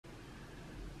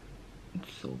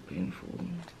It's so painful.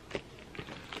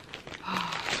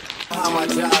 How my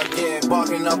job, yeah,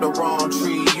 barking up the wrong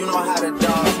tree. You know how the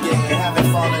dogs get,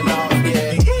 haven't fallen off,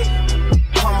 yeah.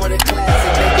 Come with a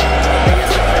classic, they got the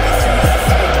pants are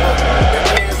red, the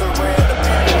pants are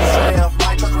real.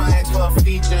 My truck rides for a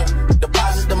feature.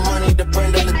 Deposit the money to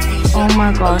Brenda Leticia. Oh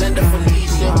my gosh. Linda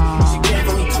Felicia. She gave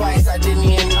me twice, I didn't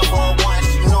even know her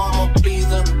once. You know I'm a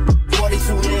pleaser.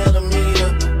 42 millimeter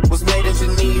was made in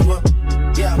Geneva.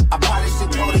 Yeah, I polished it,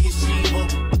 go to Yeshiva.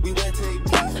 We went to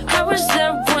Ibiza. I was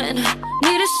there when I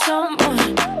needed someone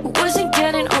who wasn't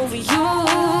getting over you.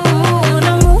 When I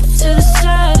moved to the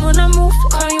side, when I moved,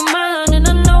 call you mine, and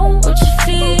I know what you're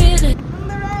feeling.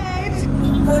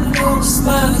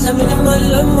 Smiles, I'm in my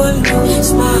love,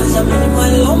 smiles, I'm in my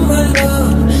love,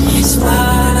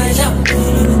 smiles, I'm in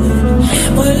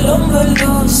my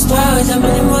love, smiles, I'm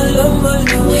in my love,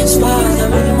 smiles,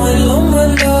 I'm in my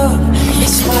love,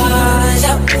 smiles,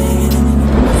 I'm in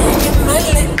my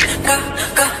leg,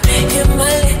 in my leg, in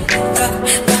my leg,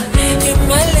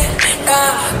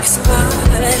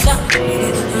 smiles, I'm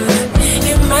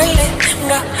in my leg,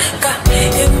 in my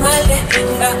leg,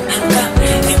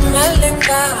 in my leg,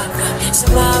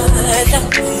 smiles, I'm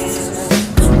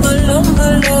my love,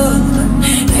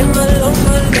 in my love,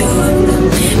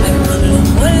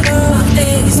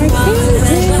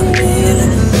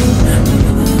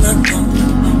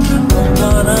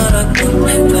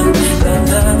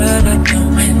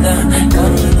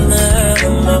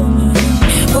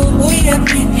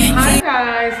 Hi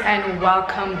guys, and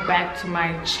welcome back to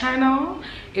my channel.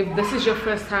 If this is your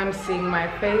first time seeing my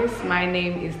face, my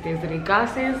name is Desiree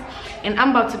Garces and I'm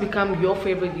about to become your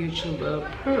favorite YouTuber.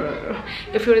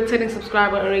 If you're a returning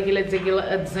subscriber, a regular digger,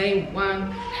 a Zane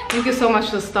one, thank you so much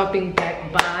for stopping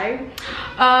back by.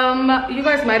 You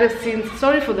guys might have seen,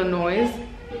 sorry for the noise,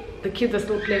 the kids are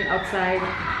still playing outside.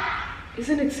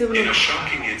 Isn't it 7 o'clock? In a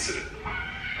shocking incident,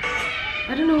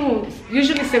 I don't know,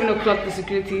 usually 7 o'clock the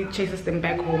security chases them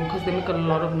back home because they make a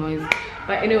lot of noise.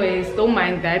 But anyways, don't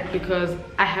mind that because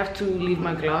I have to leave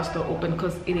my glass door open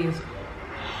because it is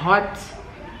hot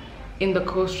in the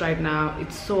coast right now.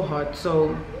 It's so hot.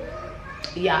 So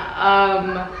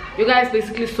yeah, you guys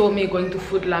basically saw me going to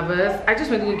Food Lovers. I just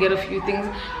went to get a few things.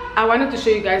 I wanted to show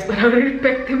you guys, but I already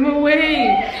packed them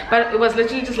away. But it was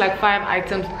literally just like 5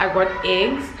 items. I got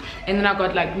eggs, and then I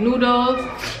got like noodles,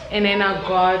 and then I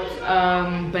got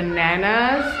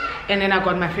bananas, and then I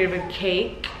got my favorite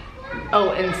cake,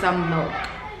 oh, and some milk.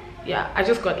 Yeah, I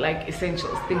just got like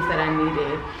essentials, things that I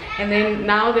needed. And then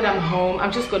now that I'm home,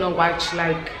 I'm just gonna watch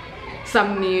like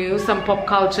some news, some pop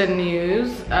culture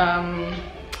news.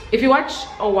 If you watch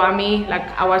Owami, like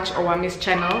I watch Owami's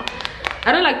channel,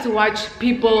 I don't like to watch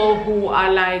people who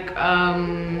are like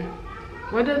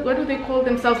what do they call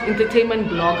themselves, entertainment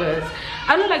bloggers.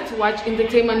 I don't like to watch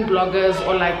entertainment bloggers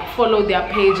or like follow their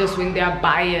pages when they are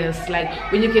biased, like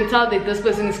when you can tell that this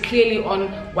person is clearly on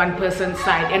one person's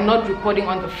side and not reporting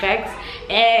on the facts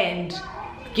and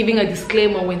giving a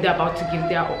disclaimer when they're about to give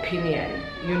their opinion,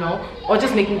 you know, or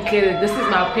just making clear that this is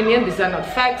my opinion, these are not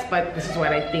facts, but this is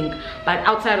what I think. But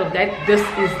outside of that, this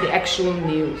is the actual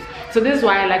news. So this is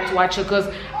why I like to watch her, because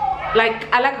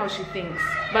like I like how she thinks.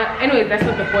 But anyway, that's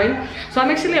not the point. So I'm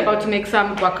actually about to make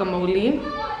some guacamole.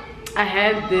 I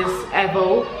had this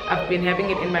avo, I've been having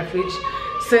it in my fridge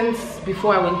since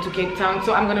before I went to Cape Town.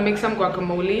 So I'm gonna make some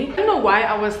guacamole. I don't know why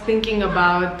I was thinking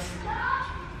about,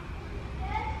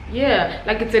 yeah,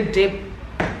 like it's a dip,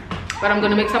 but I'm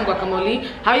gonna make some guacamole.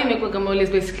 How you make guacamole is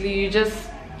basically you just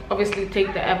obviously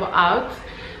take the avo out.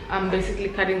 I'm basically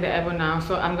cutting the avo now,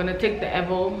 so I'm gonna take the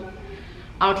avo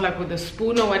out like with a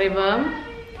spoon or whatever,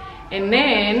 and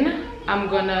then I'm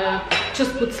gonna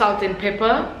just put salt and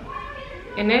pepper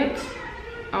in it.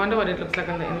 I wonder what it looks like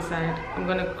on the inside. I'm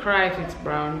gonna cry if it's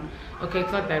brown. Okay,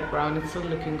 it's not that brown, it's still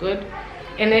looking good.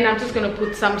 And then I'm just gonna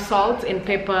put some salt and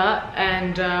pepper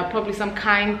and probably some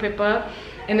cayenne pepper,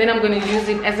 and then I'm gonna use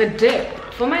it as a dip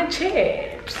for my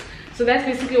chips. So that's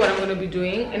basically what I'm gonna be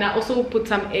doing. And I also put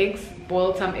some eggs,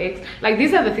 boiled some eggs. Like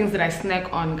these are the things that I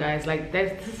snack on, guys. Like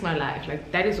this is my life.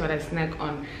 Like that is what I snack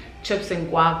on. Chips and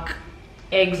guac,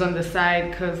 eggs on the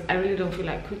side, because I really don't feel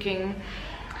like cooking.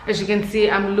 As you can see,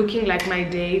 I'm looking like my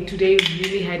day. Today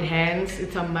really had hands.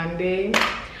 It's a Monday.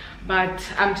 But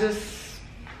I'm just,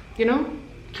 you know,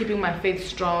 keeping my faith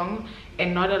strong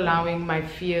and not allowing my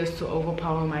fears to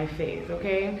overpower my faith,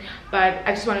 okay? But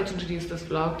I just wanted to introduce this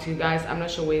vlog to you guys. I'm not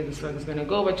sure where this vlog is gonna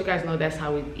go, but you guys know that's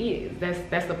how it is. That's the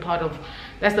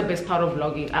best part of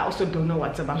vlogging. I also don't know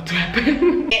what's about to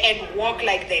happen. And walk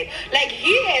like that. Like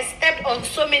he has stepped on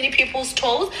so many people's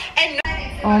toes and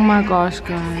Oh my gosh,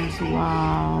 guys,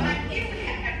 wow. if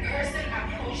a person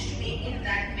approached me in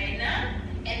that manner,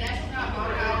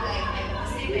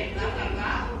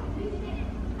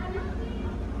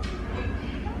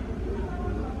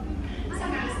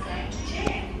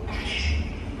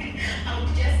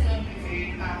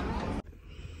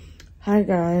 Hi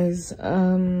guys.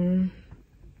 The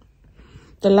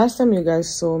last time you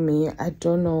guys saw me, I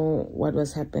don't know what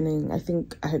was happening. I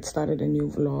think I had started a new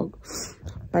vlog,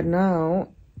 but now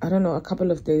I don't know, a couple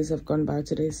of days have gone by.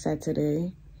 Today's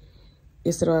Saturday,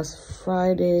 yesterday was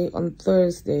Friday. On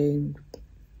Thursday,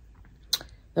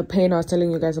 the pain I was telling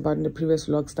you guys about in the previous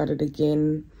vlog started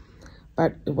again,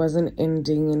 but it wasn't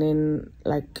ending. And then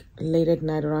like late at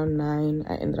night around 9,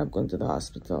 I ended up going to the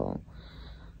hospital.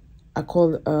 I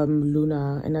called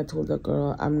Luna and I told the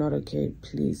girl, I'm not okay,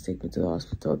 please take me to the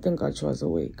hospital. Thank God she was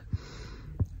awake.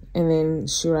 And then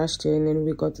she rushed in and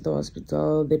we got to the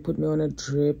hospital. They put me on a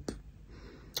drip.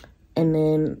 And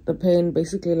then the pain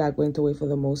basically like went away for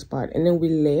the most part. And then we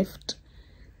left.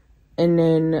 And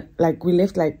then like we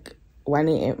left like 1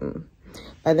 a.m.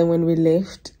 But then when we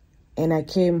left and I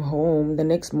came home the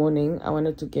next morning, I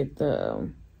wanted to get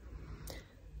the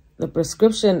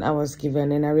prescription I was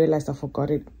given, and I realized I forgot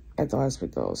it at the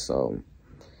hospital. So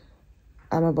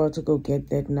I'm about to go get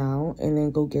that now and then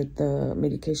go get the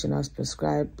medication I was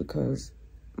prescribed, because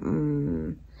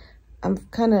I'm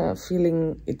kind of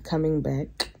feeling it coming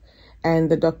back, and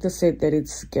the doctor said that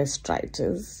it's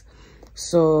gastritis.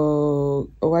 So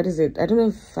what is it? I don't know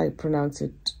if I pronounce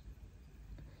it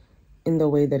in the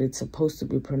way that it's supposed to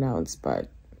be pronounced, but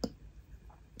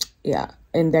yeah.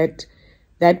 And that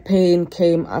pain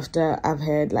came after I've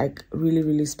had like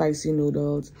really spicy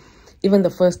noodles. Even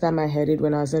the first time I had it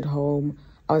when I was at home,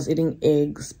 I was eating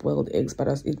eggs, boiled eggs, but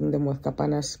I was eating them with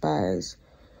kapana spice.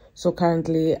 So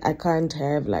currently I can't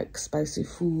have like spicy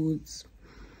foods,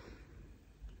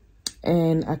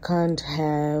 and I can't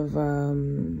have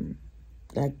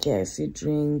like gassy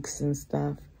drinks and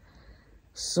stuff.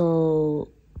 So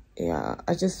yeah,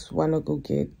 I just want to go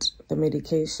get the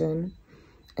medication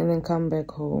and then come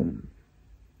back home.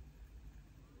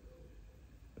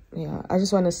 Yeah, I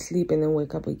just want to sleep and then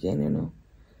wake up again, you know,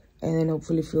 and then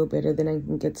hopefully feel better. Then I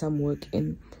can get some work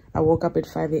in. I woke up at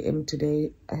 5 a.m.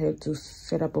 today. I had to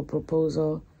set up a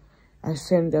proposal. I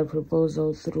sent that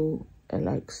proposal through at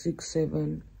like 6,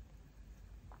 7.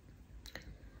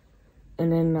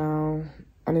 And then now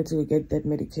I need to get that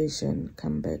medication,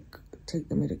 come back, take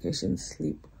the medication,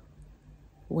 sleep,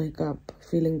 wake up,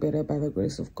 feeling better by the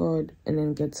grace of God, and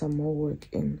then get some more work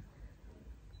in.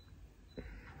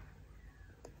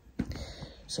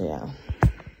 So yeah.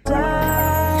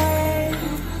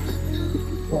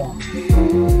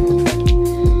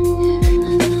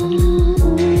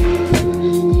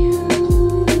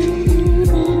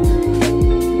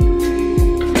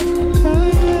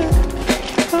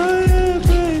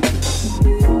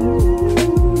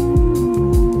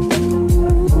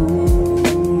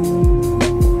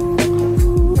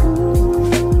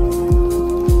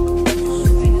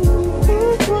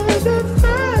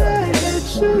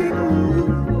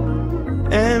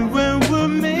 And when we're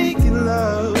making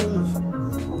love,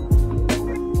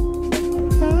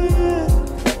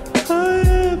 oh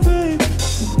yeah, baby.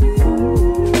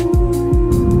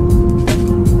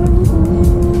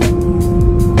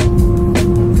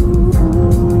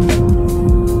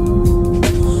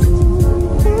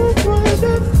 It was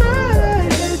the fire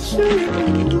that you.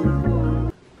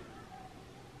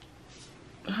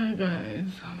 Hi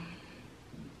guys,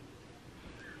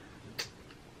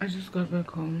 I just got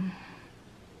back home.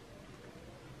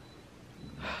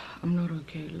 I'm not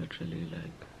okay, literally.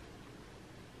 Like,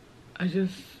 I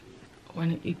just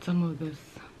want to eat some of this.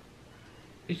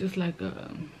 It's just like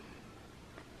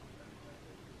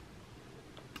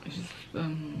it's just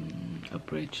a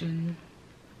brechin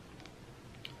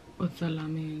with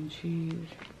salami and cheese,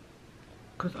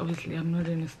 because obviously I'm not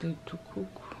in a state to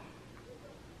cook.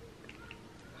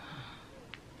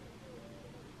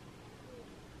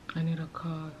 I need a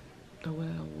car. The way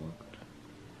I walked,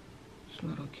 it's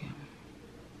not okay.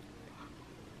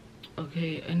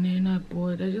 Okay, and then I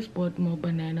just bought more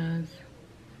bananas.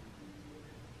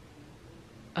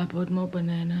 I bought more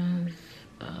bananas,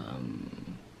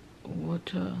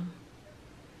 water,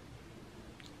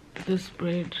 this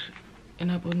bread,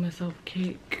 and I bought myself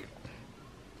cake,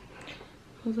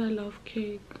 because I love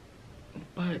cake.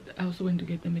 But I also went to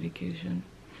get the medication.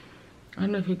 I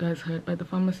don't know if you guys heard, but the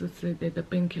pharmacist said that the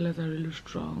painkillers are really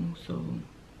strong, so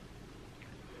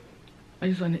I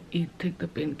just want to take the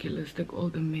painkillers, take all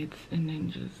the meds, and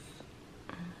then just...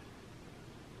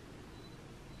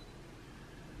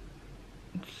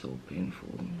 It's so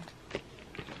painful.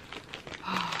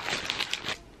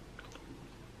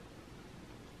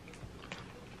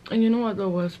 And you know what the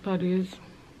worst part is?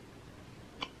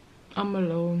 I'm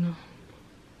alone.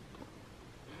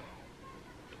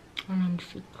 And I'm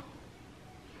sick.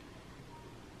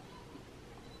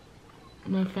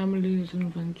 My family is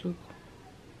in Vancouver.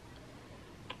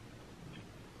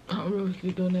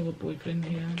 obviously don't have a boyfriend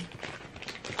here.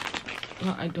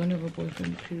 Well, I don't have a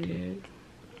boyfriend, period.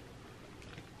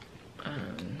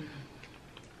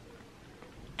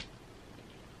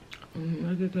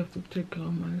 I just have to take care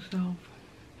of myself.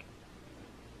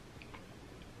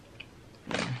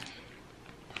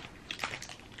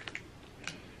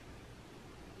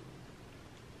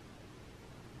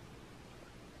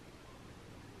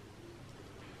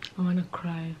 I wanna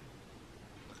cry.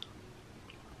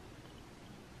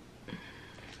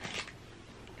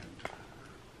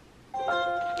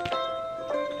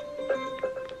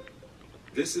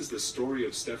 This is the story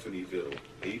of Stephanie Ville,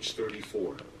 age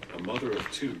 34, a mother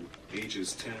of two,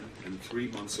 ages 10 and 3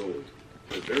 months old.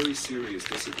 A very serious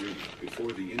disagreement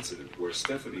before the incident where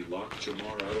Stephanie locked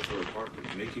Jamar out of her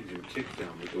apartment, making him kick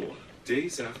down the door.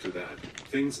 Days after that,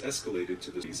 things escalated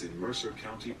to the in Mercer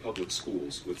County Public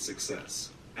Schools with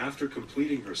success. After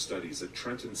completing her studies at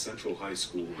Trenton Central High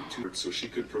School and tutored so she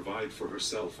could provide for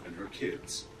herself and her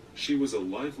kids. She was a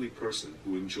lively person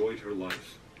who enjoyed her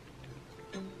life.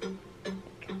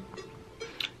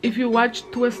 If you watch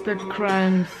Twisted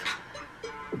Crimes,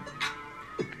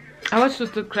 I watch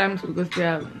Twisted Crimes because they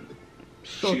are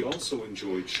short. She also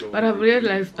enjoyed showing But I've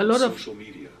realized a lot of social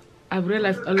media. I've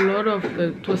realized a lot of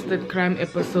the Twisted Crime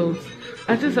episodes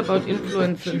are just about She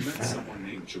influencers. met someone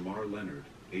named Jamar Leonard,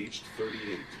 aged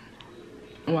 38.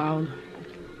 Wow.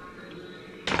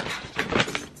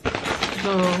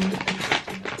 So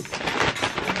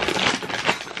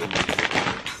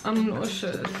I'm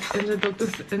nauseous, and the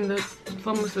doctors and the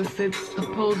pharmacist said the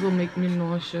pills will make me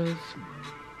nauseous.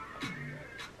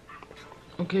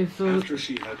 Okay, so After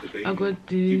she had the baby, I got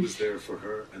he these. was there for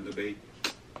her and the baby.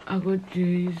 I got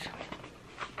these.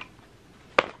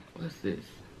 What's this?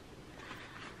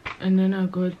 And then I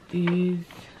got these.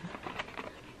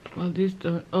 Well, these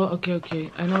don't. Oh,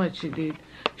 okay. I know what she did.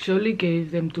 She only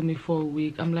gave them to me for a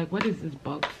week. I'm like, what is this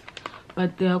box?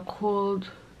 But they are called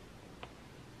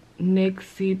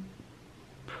Nexi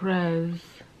Press.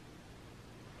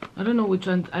 I don't know which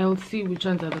ones. I'll see which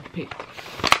ones are the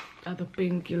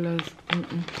painkillers.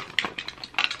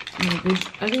 No,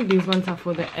 I think these ones are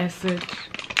for the acid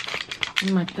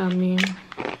in my tummy.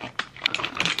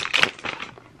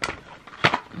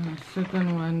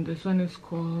 Second one, this one is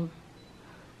called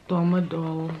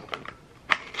Tomadol.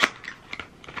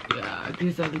 Yeah,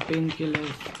 these are the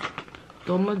painkillers.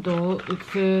 Tomadol, it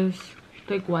says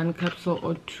take 1 capsule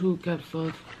or 2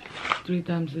 capsules 3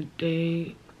 times a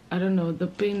day. I don't know, the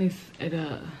pain is at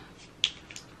a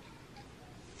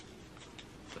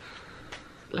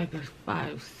like a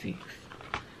 5, 6.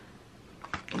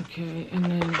 Okay, and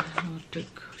then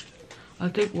I'll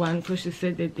take one because she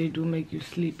said that they do make you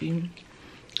sleepy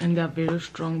and they're very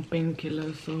strong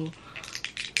painkillers. So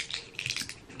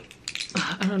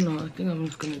I don't know, I think I'm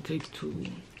just gonna take 2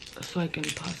 so I can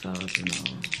pass out, you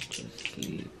know, just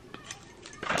sleep.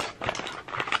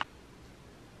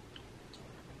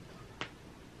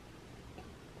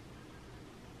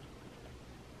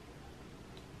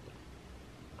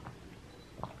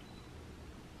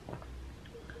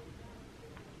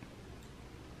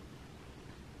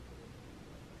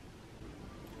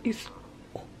 It's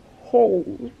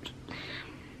cold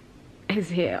as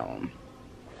hell,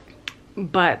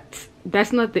 but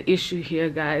that's not the issue here,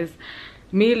 guys.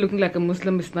 Me looking like a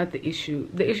Muslim is not the issue.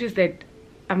 The issue is that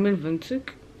I'm in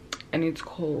Windhoek and it's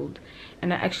cold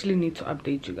and I actually need to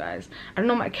update you guys. I don't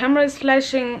know, my camera is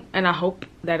flashing and I hope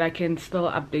that I can still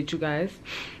update you guys.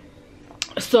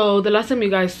 So the last time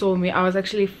you guys saw me, I was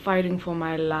actually fighting for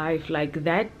my life. Like,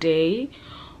 that day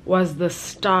was the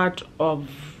start of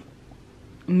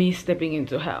me stepping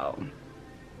into hell.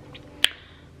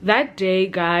 That day,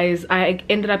 guys, I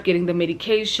ended up getting the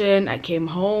medication. I came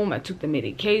home, I took the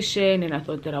medication and I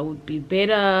thought that I would be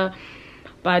better,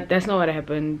 but that's not what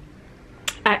happened.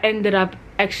 I ended up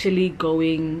actually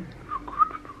going,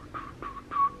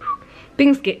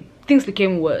 things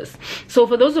became worse. So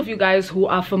for those of you guys who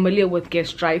are familiar with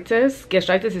gastritis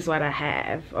is what I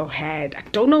have or had. I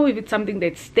don't know if it's something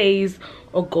that stays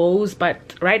or goes,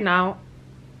 but right now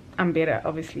I'm better,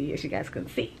 obviously, as you guys can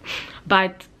see.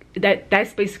 But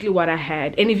that's basically what I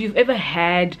had. And if you've ever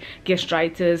had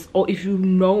gastritis, or if you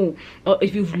know, or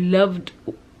if you've loved,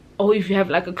 or if you have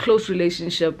like a close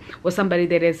relationship with somebody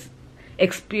that has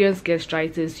experienced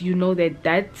gastritis, you know that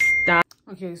that's that.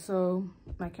 Okay, so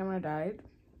my camera died,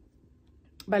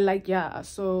 but like, yeah,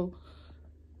 so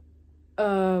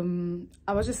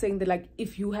I was just saying that, like,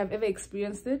 if you have ever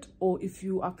experienced it, or if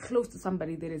you are close to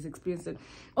somebody that has experienced it,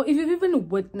 or if you've even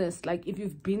witnessed, like, if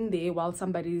you've been there while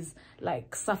somebody's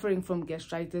like suffering from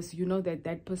gastritis, you know that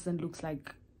that person looks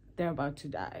like they're about to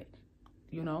die,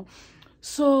 you know.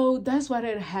 So that's what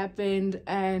had happened,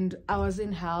 and I was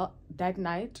in hell that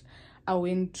night. I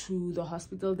went to the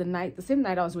hospital the same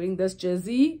night I was wearing this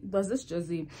jersey. It was this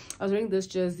jersey. I was wearing this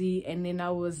jersey, and then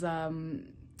I was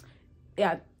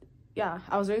yeah,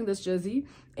 I was wearing this jersey,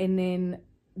 and then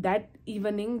that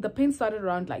evening the pain started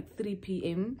around like 3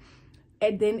 p.m.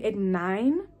 and then at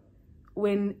 9,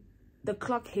 when the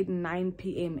clock hit 9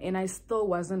 p.m. and I still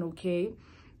wasn't okay,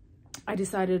 I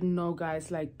decided, no guys,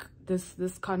 like this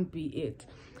can't be it.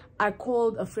 I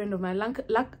called a friend of mine,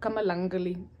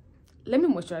 Langali. Let me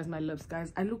moisturize my lips,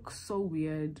 guys. I look so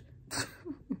weird.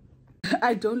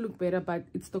 I don't look better, but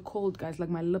it's the cold, guys. Like,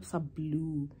 my lips are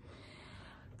blue.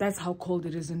 That's how cold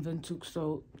it is in Windhoek,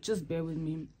 so just bear with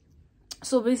me.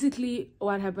 So basically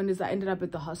what happened is I ended up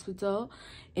at the hospital,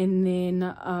 and then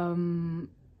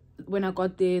when I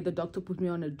got there, the doctor put me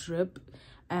on a drip,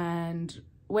 and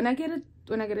when I get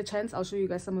a chance, I'll show you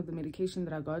guys some of the medication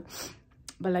that I got.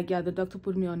 But like, yeah, the doctor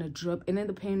put me on a drip, and then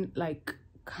the pain like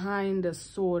kind of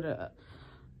sort of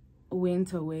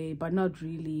went away, but not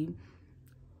really.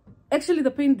 Actually, the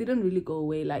pain didn't really go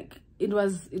away. Like, it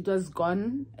was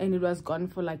gone, and it was gone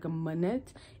for like a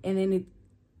minute, and then it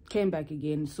came back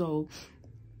again. So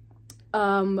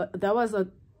that was a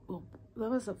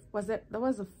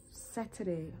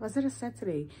Saturday. Was it a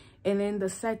Saturday? And then the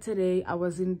Saturday I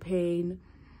was in pain.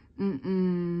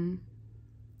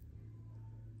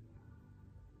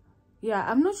 Yeah,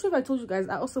 I'm not sure if I told you guys,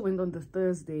 I also went on the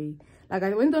Thursday. Like,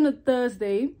 I went on a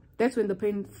Thursday. That's when the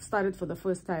pain started for the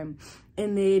first time.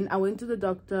 And then I went to the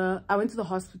doctor. I went to the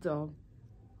hospital.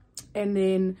 And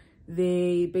then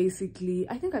they basically,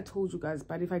 I think I told you guys,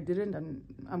 but if I didn't,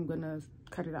 I'm gonna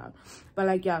cut it out. But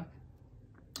like, yeah,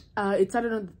 it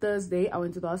started on the Thursday. I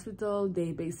went to the hospital.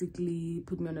 They basically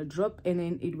put me on a drip, and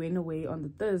then it went away on the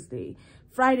Thursday.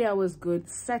 Friday I was good.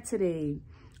 Saturday,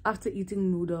 after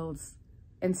eating noodles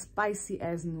and spicy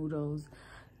as noodles,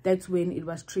 that's when it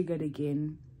was triggered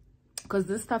again, because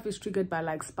this stuff is triggered by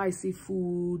like spicy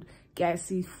food,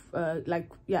 gassy like,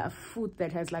 yeah, food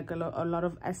that has like a lot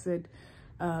of acid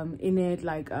in it,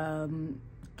 like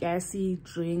gassy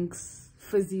drinks,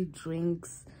 fizzy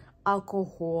drinks,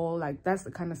 alcohol. Like, that's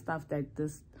the kind of stuff that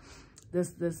this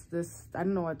I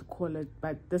don't know what to call it,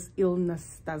 but this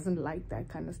illness doesn't like, that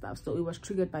kind of stuff. So it was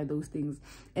triggered by those things.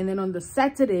 And then on the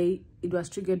Saturday, it was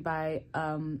triggered by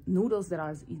noodles that I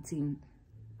was eating.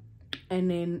 And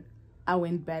then I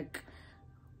went back,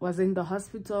 was in the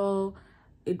hospital.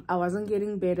 I wasn't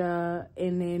getting better.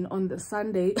 And then on the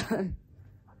Sunday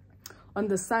on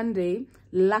the Sunday,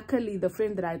 luckily the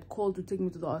friend that I had called to take me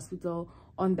to the hospital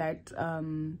on that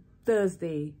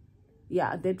Thursday,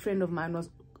 yeah, that friend of mine was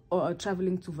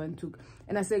traveling to Windhoek,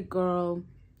 and I said, girl,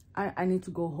 I need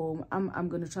to go home. I'm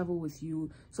gonna travel with you.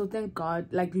 So thank God,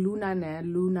 like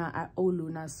Luna, I owe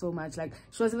Luna so much. Like,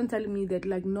 she was even telling me that,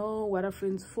 like, no, what are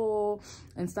friends for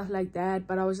and stuff like that.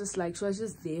 But I was just like, she was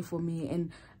just there for me.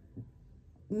 And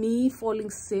me falling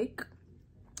sick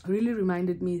really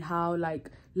reminded me how,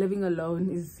 like, living alone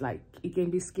is, like, it can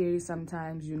be scary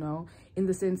sometimes, you know, in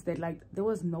the sense that, like, there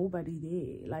was nobody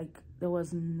there. Like, there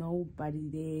was nobody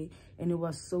there, and it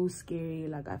was so scary.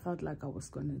 Like, I felt like I was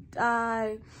gonna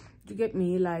die. You get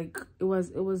me? Like, it was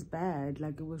bad.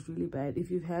 Like, it was really bad. If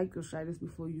you've had gastritis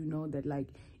before, you know that, like,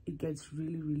 it gets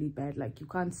really, really bad. Like, you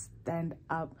can't stand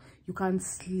up, you can't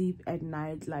sleep at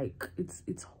night. Like,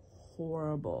 it's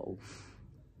horrible.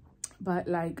 But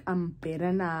like, I'm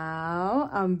better now.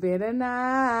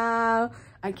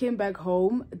 I came back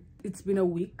home. It's been a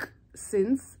week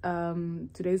since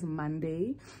today's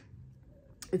Monday.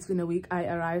 It's been a week. I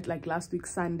arrived like last week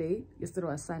Sunday. Yesterday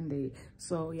was Sunday.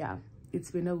 So yeah, it's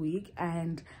been a week.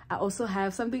 And I also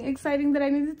have something exciting that I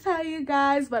need to tell you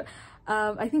guys. But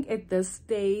I think at this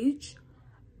stage,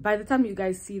 by the time you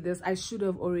guys see this, I should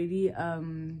have already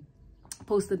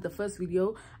posted the first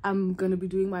video. I'm gonna be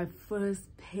doing my first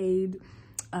paid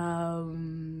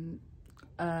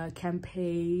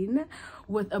campaign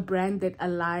with a brand that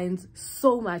aligns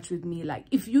so much with me. Like,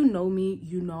 if you know me,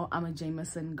 you know I'm a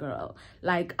Jameson girl.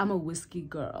 Like, I'm a whiskey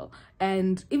girl.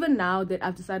 And even now that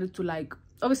I've decided to, like,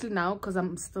 obviously now, because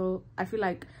I feel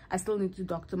like I still need to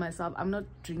doctor myself. I'm not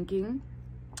drinking,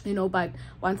 you know, but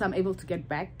once I'm able to get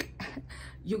back,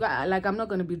 you guys, like, I'm not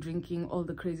gonna be drinking all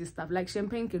the crazy stuff. Like,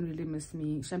 champagne can really miss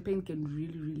me. Champagne can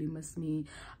really miss me.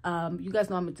 You guys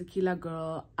know I'm a tequila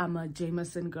girl, I'm a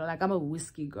Jameson girl, like, I'm a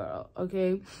whiskey girl,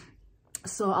 okay?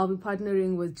 So I'll be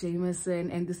partnering with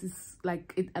Jameson, and this is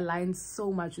like, it aligns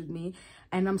so much with me.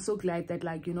 And I'm so glad that,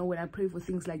 like, you know, when I pray for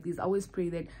things like this, I always pray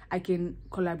that I can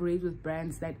collaborate with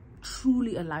brands that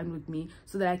truly align with me,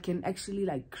 so that I can actually,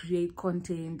 like, create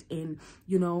content and,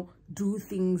 you know, do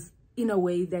things in a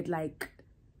way that, like,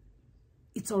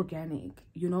 it's organic,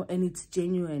 you know, and it's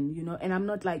genuine, you know, and I'm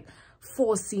not like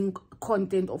forcing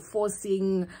content or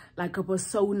forcing like a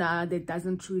persona that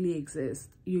doesn't truly exist.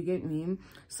 You get me?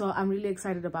 So I'm really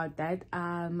excited about that.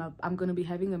 I'm gonna be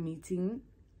having a meeting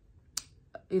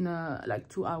in like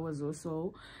 2 hours or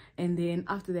so, and then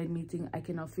after that meeting I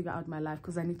can now figure out my life,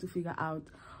 because I need to figure out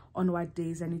on what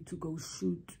days I need to go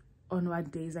shoot, on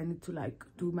what days I need to like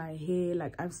do my hair.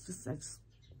 Like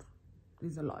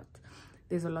there's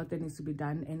a lot that needs to be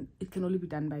done, and it can only be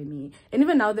done by me. And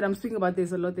even now that I'm speaking about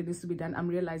there's a lot that needs to be done, I'm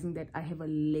realizing that I have a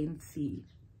lengthy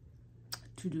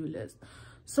to-do list.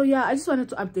 So yeah, I just wanted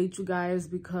to update you guys,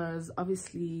 because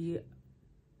obviously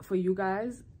for you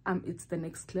guys it's the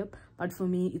next clip, but for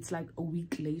me it's like a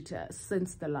week later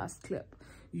since the last clip,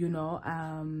 you know.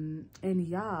 And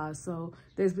yeah, so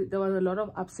there was a lot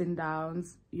of ups and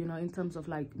downs, you know, in terms of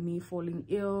like me falling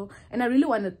ill, and I really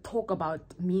want to talk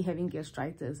about me having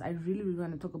gastritis. I really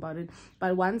want to talk about it,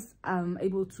 but once I'm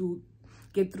able to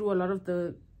get through a lot of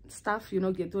the stuff, you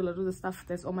know, get through a lot of the stuff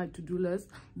that's on my to-do list,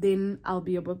 then I'll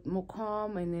be a bit more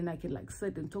calm, and then I can like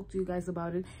sit and talk to you guys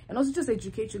about it, and also just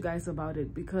educate you guys about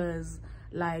it, because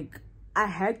like I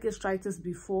had gastritis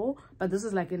before, but this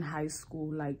was like in high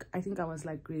school. Like I think I was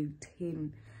like grade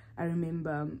 10, I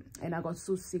remember, and I got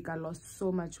so sick, I lost so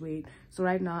much weight. So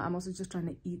right now I'm also just trying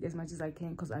to eat as much as I can,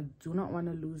 because I do not want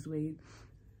to lose weight.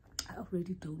 I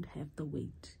already don't have the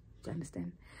weight, do you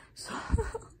understand?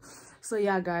 So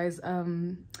yeah guys,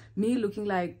 me looking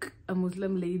like a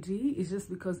Muslim lady is just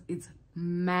because it's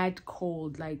mad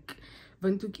cold. Like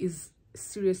Windhoek is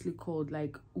seriously cold.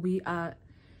 Like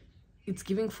it's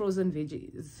giving frozen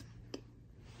veggies.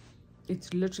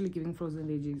 It's literally giving frozen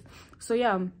veggies. So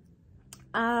yeah,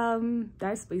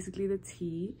 that's basically the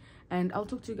tea, and I'll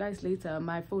talk to you guys later.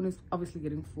 My phone is obviously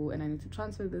getting full, and I need to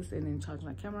transfer this and then charge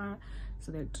my camera,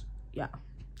 so that yeah,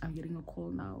 I'm getting a call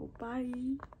now. Bye.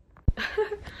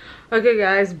 Okay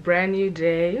guys, brand new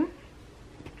day,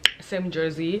 same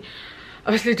jersey,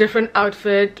 obviously different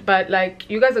outfit, but like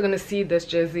you guys are gonna see this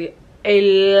jersey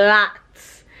a lot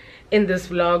in this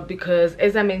vlog, because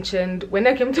as I mentioned, when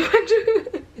I came to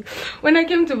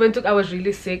Windhoek, I was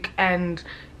really sick, and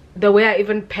the way I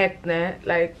even packed,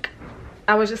 like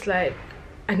I was just like,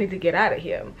 I need to get out of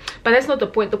here. But that's not the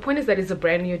point. The point is that it's a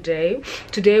brand new day.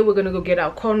 Today we're gonna go get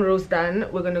our cornrows done,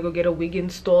 we're gonna go get a wig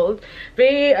installed.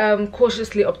 Very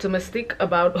cautiously optimistic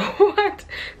about what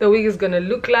the wig is gonna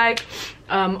look like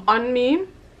on me,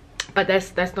 but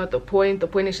that's not the point. The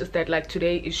point is just that like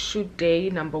today is shoot day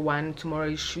number 1, tomorrow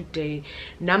is shoot day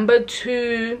number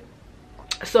 2.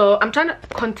 So I'm trying to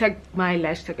contact my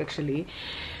lash tech. Actually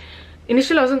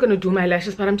initially I wasn't gonna do my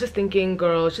lashes, but I'm just thinking,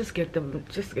 girl, just get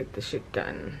the shit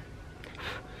done,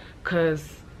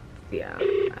 because yeah,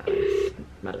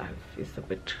 my life is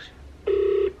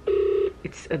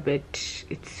it's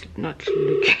not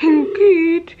looking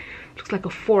good. Looks like a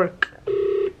fork.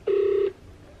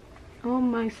 Oh,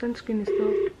 my sunscreen is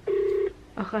still,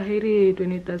 I hate it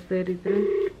when it does that.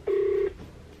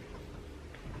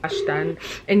 Wash done,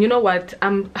 and you know what,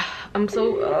 I'm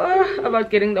so about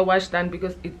getting the wash done,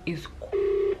 because it is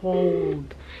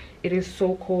cold. It is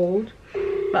so cold.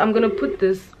 But I'm gonna put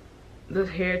this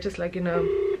hair just like in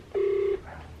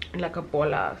like a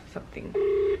bola something,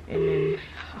 and then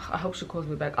I hope she calls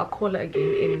me back. I'll call her again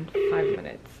in 5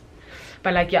 minutes.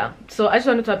 But like yeah, so I just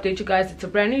wanted to update you guys. It's a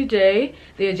brand new day.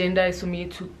 The agenda is for me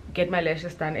to get my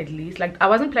lashes done at least. Like I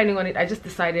wasn't planning on it, I just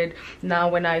decided now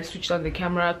when I switched on the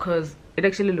camera, because it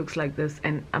actually looks like this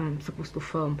and I'm supposed to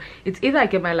film. It's either I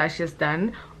get my lashes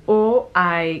done or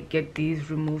I get these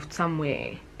removed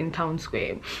somewhere in town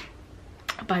square.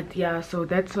 But yeah, so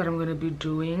that's what I'm gonna be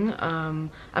doing. I'm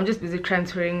just busy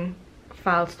transferring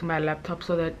files to my laptop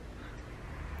so that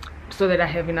I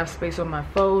have enough space on my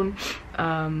phone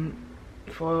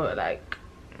for like,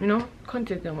 you know,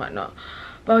 content and whatnot.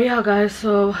 But yeah guys,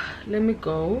 so let me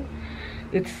go.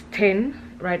 It's 10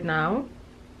 right now,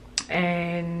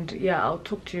 and yeah, I'll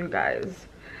talk to you guys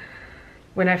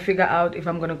when I figure out if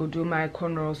I'm gonna go do my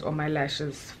cornrows or my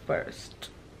lashes first.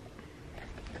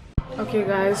 Okay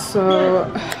guys, so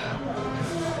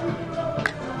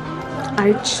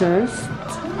I just,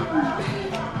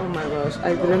 oh my gosh,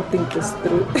 I didn't think this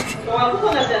through.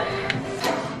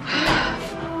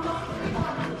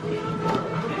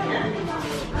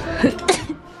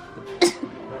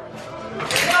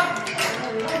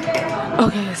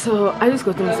 Okay, so I just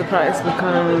got them surprised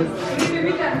because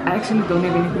I actually don't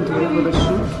have anything to wear for the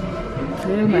shoot.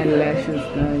 Where are my lashes,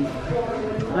 guys?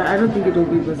 I don't think it will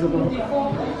be visible.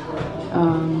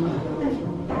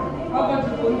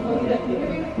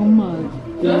 Oh my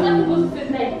god.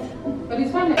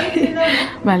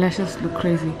 My lashes look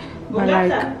crazy. But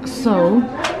like, so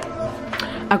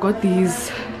I got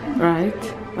these, right?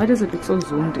 Why does it look so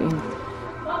zoomed in?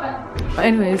 But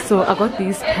anyway, so I got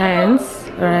these pants,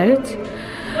 right?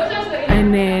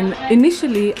 And then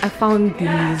initially I found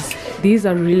these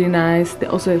are really nice. They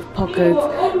also have pockets,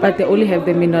 but they only have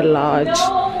them in a large.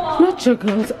 Not your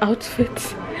girl's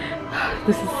outfit.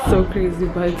 This is so crazy,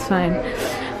 but it's fine.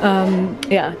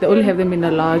 Yeah, they only have them in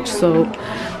a large, so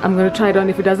I'm gonna try it on.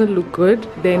 If it doesn't look good,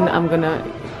 then I'm gonna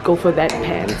go for that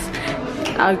pants.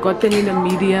 I got them in a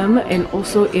medium and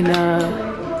also in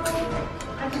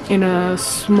a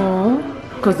small,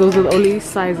 because those are the only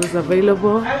sizes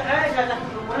available.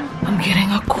 I'm getting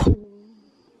a cold.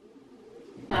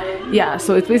 Yeah,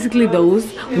 so it's basically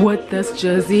those with this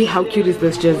jersey. How cute is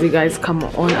this jersey, guys? Come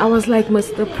on. I was like,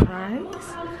 Mr.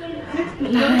 Price,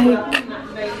 like,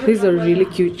 this is a really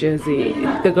cute jersey.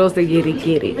 The girls, they get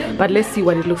it. But let's see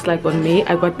what it looks like on me.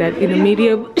 I got that in a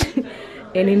medium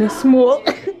and in a small.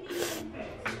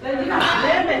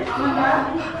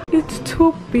 It's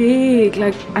too big.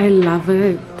 Like, I love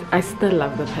it. I still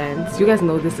love the pants. You guys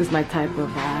know this is my type of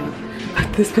vibe.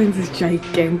 But this pants is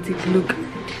gigantic. Look.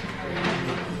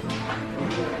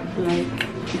 Like,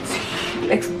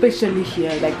 it's especially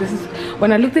here. Like, this is,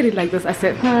 when I looked at it like this, I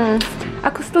said, I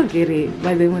could still get it.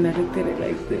 But then when I looked at it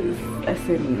like this, I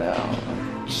said, no,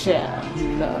 chill,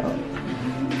 no.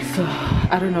 So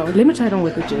I don't know, let me try it on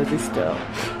with the jersey still.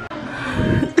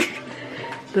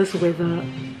 this weather,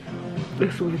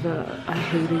 I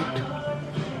hate it.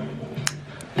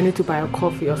 I need to buy a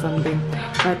coffee or something.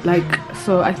 But like,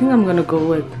 so I think I'm gonna go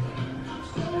with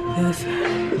this.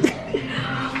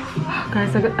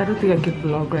 Guys, I don't think I can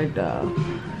vlog right now.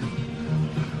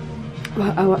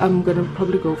 Well, I'm gonna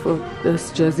probably go for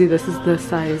this jersey. This is the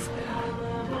size.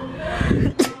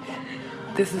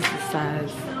 This is the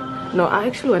size. No, I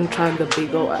actually want to try the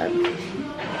bigger one.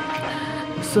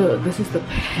 So this is the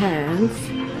pants.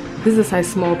 This is a size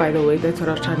small, by the way. That's what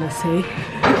I was trying to say.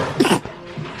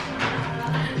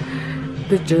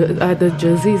 The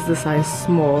jersey is the size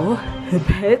small. The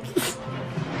pants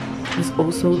is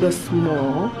also the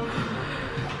small.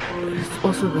 It's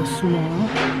also the small.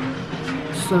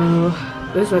 So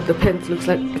this is what the pants looks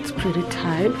like. It's pretty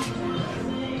tight,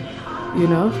 you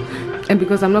know. And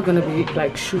because I'm not gonna be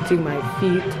like shooting my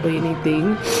feet or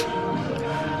anything,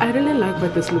 I really like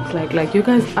what this looks like. Like, you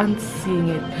guys aren't seeing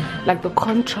it, like the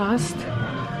contrast,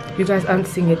 you guys aren't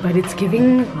seeing it, but it's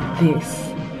giving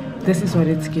this. This is what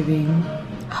it's giving.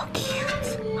 How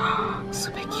cute.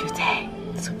 Super cute, eh?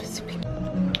 Super cute.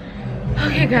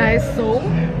 Okay guys, so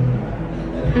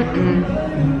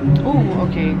oh,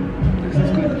 okay, this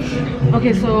is good.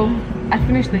 Okay, so I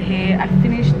finished the hair. I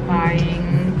finished buying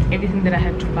everything that I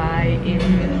had to buy in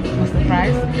Mr.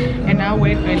 Price, and now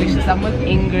we're delicious. I'm with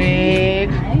Ingrid.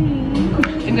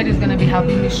 Ingrid is gonna be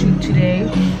helping me shoot today,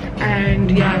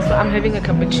 and yeah, so I'm having a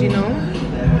cappuccino,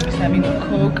 just having a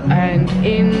Coke, and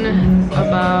in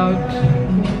about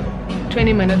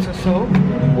 20 minutes or so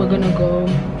we're gonna go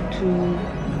to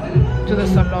the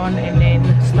salon and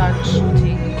then start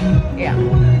shooting. Yeah.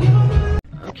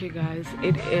 Okay guys,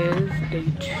 it is day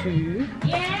 2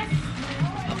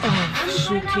 of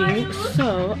shooting.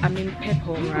 So I'm in Pep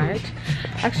Home, right?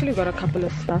 I actually got a couple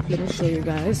of stuff. Let me show you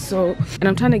guys. So, and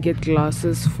I'm trying to get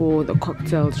glasses for the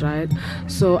cocktails, right?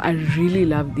 So I really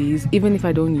love these. Even if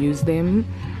I don't use them,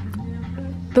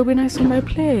 they'll be nice on my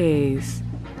place,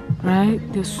 right?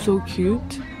 They're so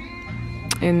cute,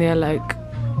 and they're like,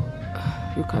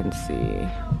 you can't see,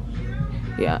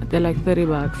 yeah, they're like 30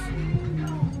 bucks.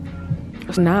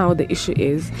 Now the issue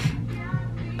is,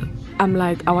 I'm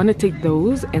like, I want to take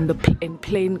those and the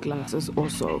plain glasses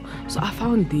also. So I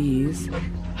found these.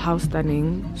 How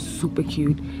stunning, super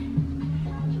cute.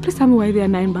 Please tell me why they are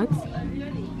 9 bucks.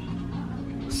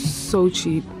 So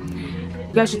cheap.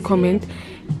 You guys should comment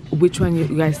which one you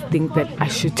guys think that I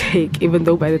should take, even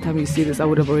though by the time you see this I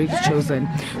would have already chosen.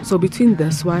 So between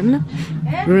this one,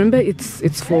 remember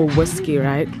it's for whiskey,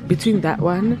 right? Between that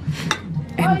one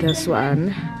and this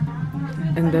one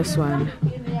and this one,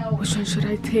 which one should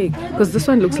I take? Because this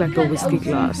one looks like a whiskey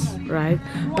glass, right?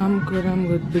 I'm good.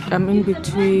 I'm in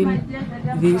between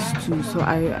these two, so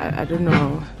I don't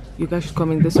know. You guys should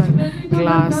comment. This one,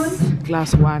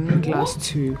 glass 1, glass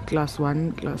 2, glass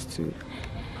 1, glass 2.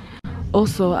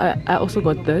 Also, I also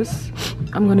got this.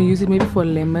 I'm gonna use it maybe for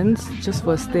lemons, just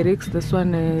for aesthetics. This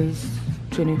one is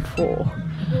 24.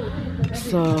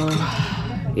 So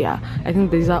yeah, I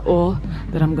think these are all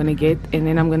that I'm gonna get, and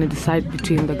then I'm gonna decide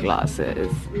between the glasses.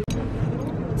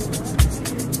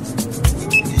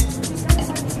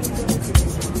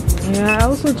 Yeah, I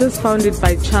also just found it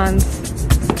by chance.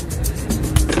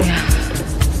 Yeah.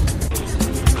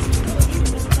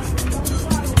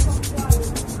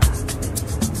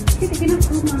 The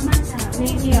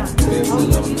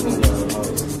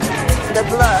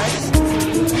blush.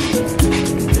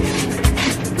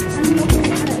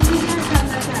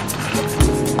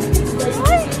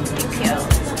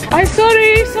 I'm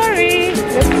sorry.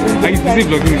 Are you busy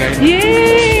vlogging, right?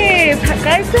 Yes,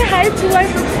 guys, say hi to my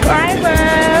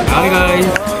subscribers. Hi guys,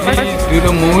 please do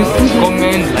the most,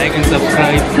 comment, like and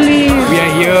subscribe. Please. We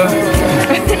are here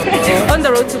On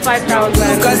the road to 5,000. on the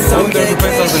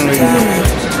 5,000 right now.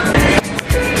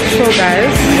 So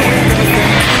guys,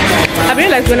 I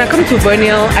realized when I come to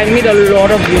Borneo, I meet a lot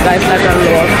of you guys, like a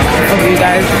lot of you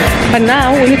guys. But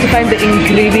now we need to find the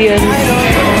ingredients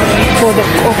for the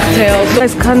cocktail. So you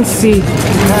guys can't see.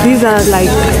 These are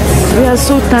like, they are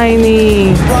so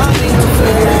tiny.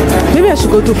 Maybe I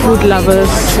should go to Food Lovers.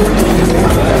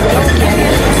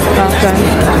 Okay.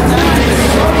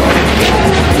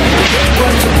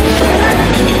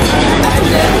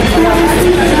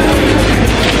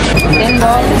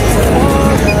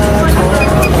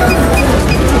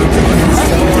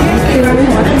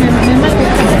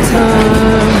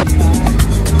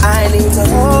 I need to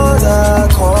hold a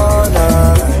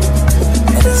corner,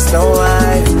 and it's no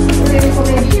lie.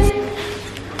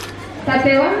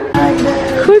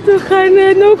 Goed, we gaan.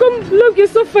 Nou loop je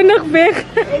zo vinnig weg.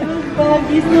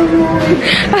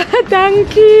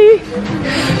 Dankie.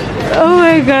 Oh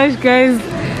my gosh, guys.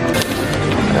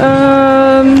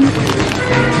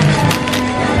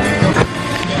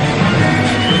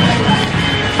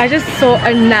 I just saw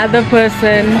another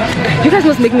person. You guys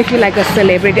must make me feel like a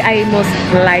celebrity. I must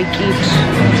like it.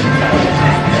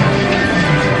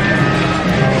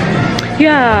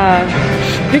 Yeah,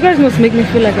 you guys must make me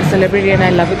feel like a celebrity, and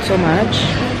I love it so much.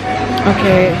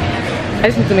 Okay, I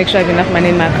just need to make sure I have enough money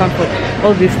in my account for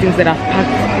all these things that I've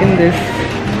packed in this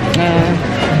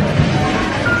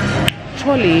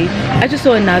trolley. I just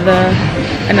saw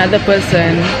another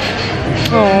person.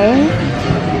 Oh.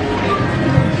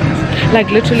 Like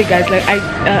literally, guys, like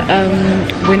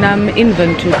when I'm in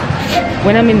Ventura,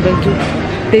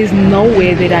 there's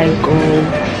nowhere that I go.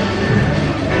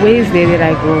 Where is there that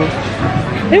I go?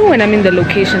 Maybe when I'm in the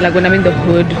location, like when I'm in the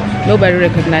hood, nobody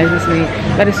recognizes me.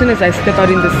 But as soon as I step out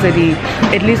in the city,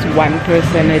 at least one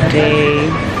person a day.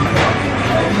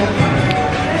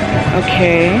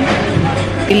 Okay,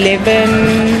 11.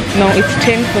 No, it's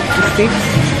 10:56.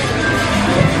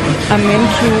 I'm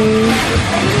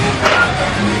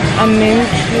meant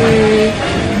to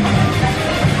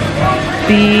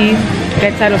be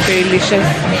that side of Delicious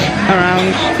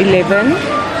around 11,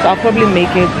 so I'll probably make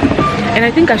it. And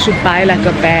I think I should buy like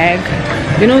a bag,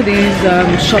 you know, these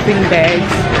shopping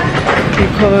bags,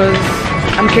 because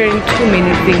I'm carrying too many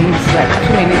things.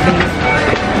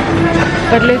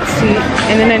 But let's see.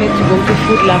 And then I need to go to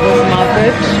Food Lovers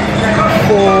Market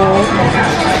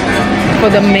for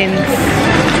the mints.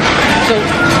 So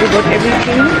we got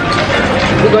everything.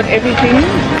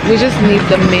 We just need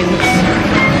the mints.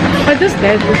 But this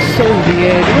bag looks so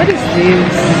weird. What is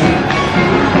this?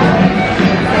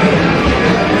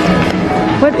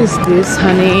 What is this,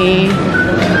 honey?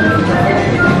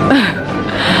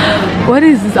 What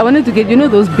is this? I wanted to get, you know,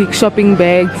 those big shopping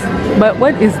bags. But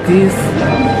what is this?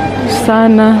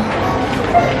 Sana.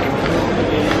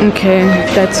 Okay,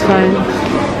 that's fine.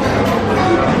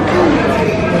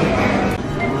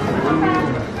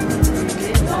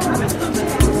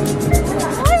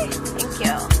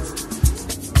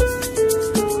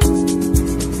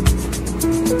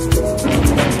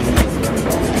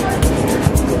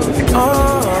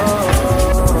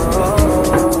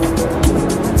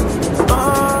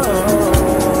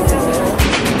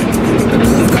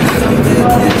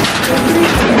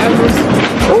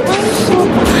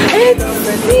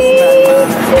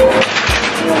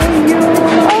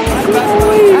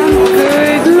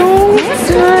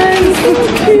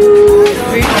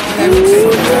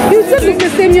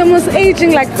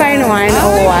 Aging like fine wine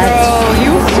or what? Oh,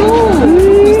 you too.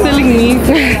 Who's telling me?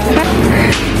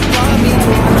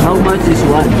 How much is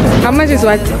one? How much is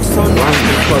what? One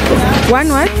photo. One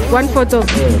what? One photo.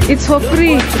 It's for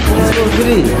free. It's for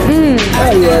free.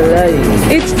 Oh, you're right.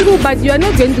 It's true, but you are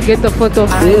not going to get the photo.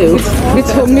 Yeah.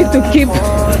 It's for me to keep.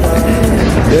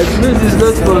 That means it's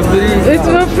not for free. It's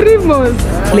for free, most.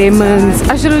 Lemons.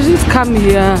 I should have just come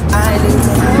here.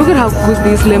 Look at how good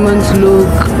these lemons look.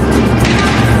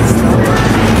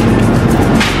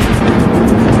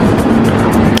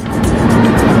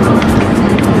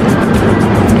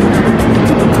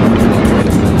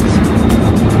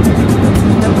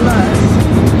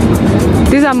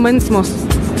 These are mints, most.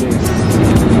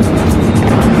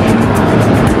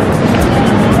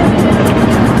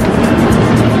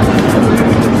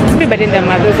 Everybody and their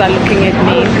mothers are looking at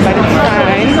me, but it's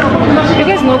fine. You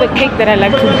guys know the cake that I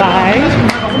like to buy.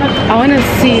 I want to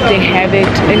see if they have it,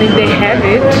 and if they have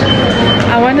it,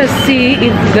 I want to see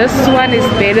if this one is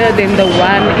better than the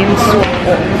one in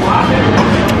Swako.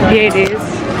 Here it is.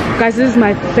 Guys, this is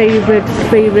my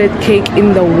favorite cake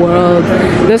in the world,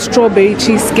 the strawberry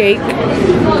cheesecake.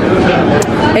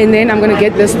 And then I'm gonna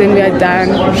get this, then we are done.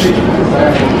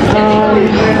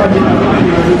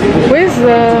 Where's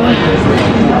the,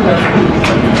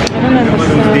 I don't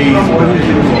understand.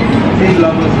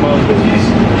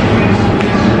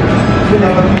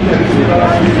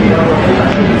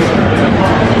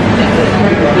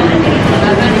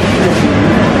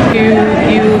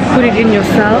 You put it in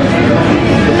yourself,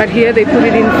 but here they put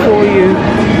it in for you.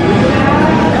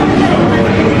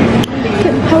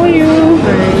 How are you?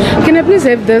 Can I please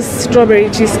have this strawberry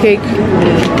cheesecake?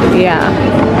 Yeah.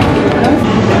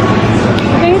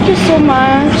 Thank you so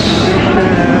much.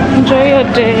 Enjoy your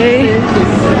day.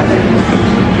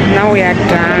 Now we are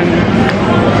done.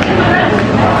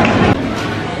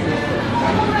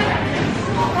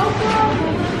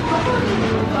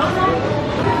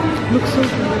 Looks so good.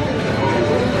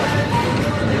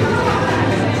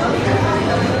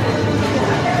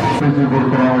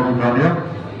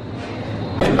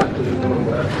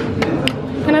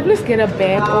 Can I please get a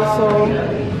bag also?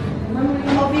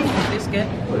 Please get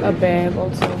a bag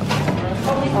also.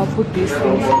 I'll put these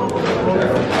things.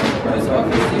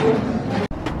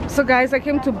 So guys, I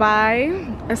came to buy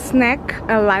a snack,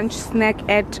 a lunch snack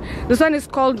at, this one is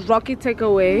called Rocky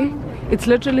Takeaway. It's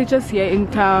literally just here in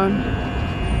town.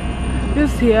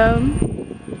 Just here.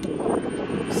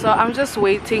 So I'm just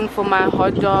waiting for my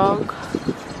hot dog.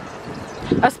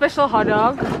 A special hot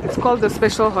dog. It's called the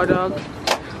special hot dog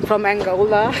from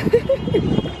Angola.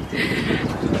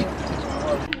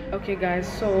 Okay guys,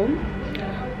 so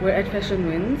we're at Fashion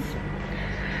Winds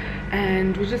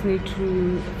and we just need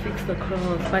to fix the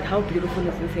curls. But how beautiful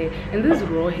is this hair? And this is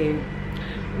raw hair.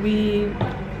 We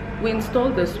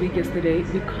installed this wig yesterday.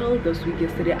 We curled this wig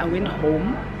yesterday. I went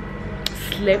home,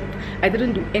 slept. I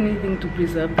didn't do anything to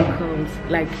preserve the curls,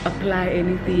 like apply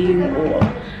anything, or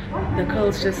the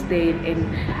curls just stayed. And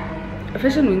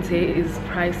Fashion Winds hair is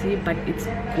pricey, but it's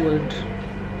good.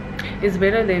 It's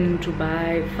better than to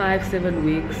buy 5-7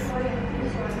 wigs,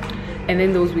 and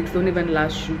then those wigs don't even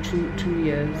last you two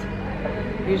years.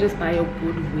 You just buy a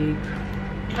good wig.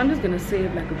 I'm just gonna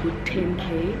save like a good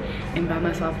 10k and buy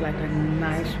myself like a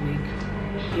nice wig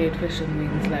here at Fashion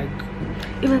Winds. Like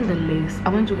even the lace, I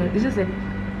want you guys, it's just that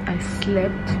I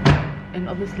slept and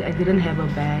obviously I didn't have a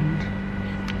band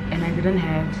and I didn't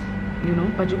have, you know,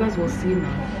 but you guys will see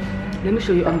now. Let me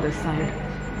show you on the side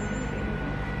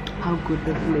how good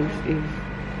this lace is.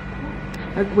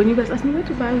 Like when you guys ask me where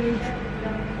to buy wigs,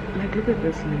 like look at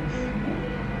this lace.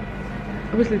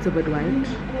 Obviously it's a bit white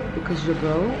because your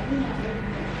girl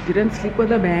didn't sleep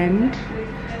with a band,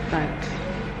 but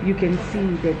you can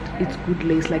see that it's good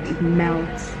lace, like it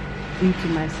melts into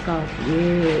my scalp.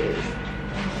 Yes,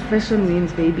 Fashion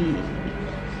Winds, baby.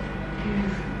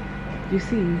 You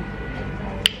see?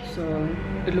 So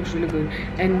it looks really good.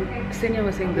 And Senya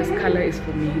was saying this color is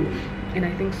for me, and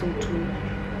I think so too.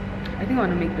 I think I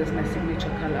want to make this my signature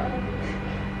color.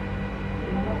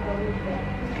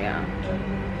 Yeah,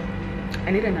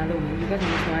 I need another one. You guys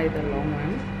want to try the long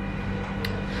one,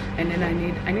 and then I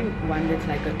need one that's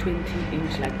like a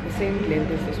 20-inch, like the same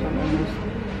length as this one, almost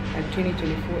like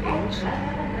 20-24 inch,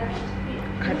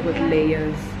 cut with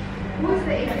layers.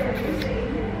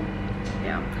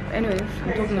 Yeah, anyways,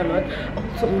 I'm talking a lot.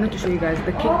 Also, I wanted to show you guys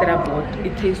the cake that I bought.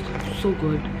 It tastes so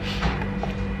good,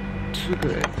 too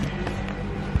good.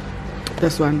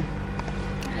 This one,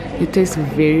 it tastes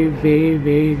very, very,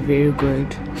 very, very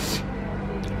good.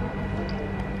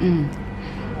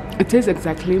 It tastes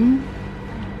exactly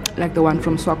like the one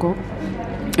from Swako.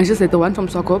 It's just that the one from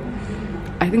Swako,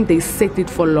 I think they set it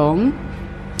for long,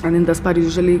 and then this part is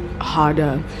usually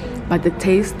harder, but the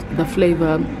taste, the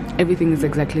flavor, everything is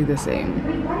exactly the same.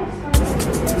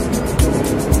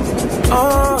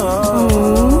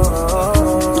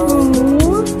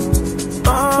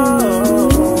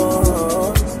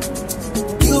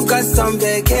 You got some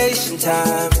vacation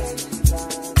time.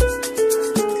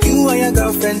 You and your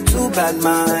girlfriend, too bad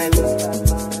mind.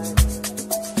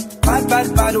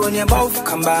 Bad when you both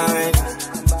combine.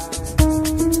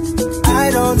 I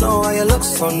don't know why you look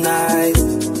so nice.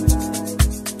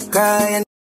 Crying.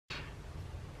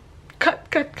 Cut.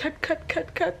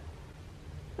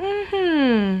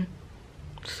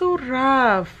 So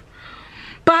rough.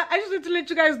 But I just want to let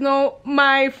you guys know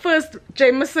my first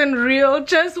Jameson reel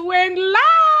just went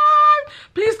live.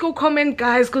 Please go comment,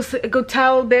 guys. Go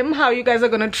tell them how you guys are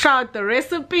gonna try out the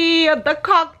recipe of the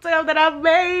cocktail that I've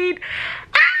made.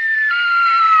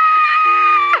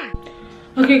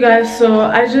 Okay guys, so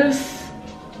I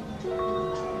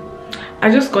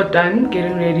just got done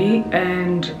getting ready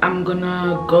and I'm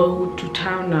gonna go to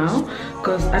town now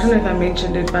because I don't know if I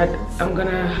mentioned it, but I'm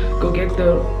gonna go get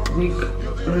the wig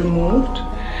removed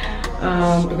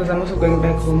because I'm also going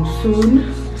back home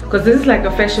soon, because this is like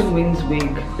a fashion wings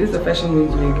wig. This is a fashion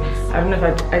wings wig. I don't know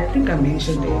if I think I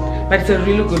mentioned it, but it's a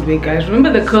really good wig, guys.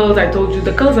 Remember the curls I told you?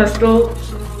 The curls are still,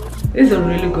 this is a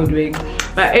really good wig.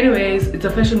 But anyways, it's a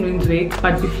fashion wings wig.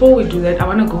 But before we do that, I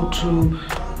want to go to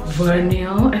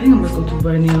Vernil. I think I must go to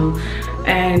Vernil,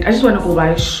 and I just want to go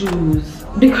buy shoes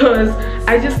because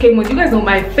I just came with, you guys know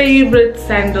my favorite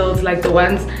sandals, like the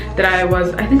ones that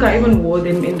I think I even wore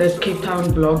them in the Cape Town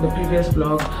vlog, the previous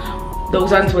vlog,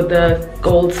 those ones with the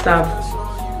gold stuff.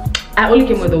 I only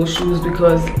came with those shoes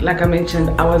because, like I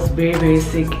mentioned, I was very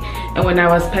sick, and when I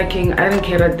was packing I didn't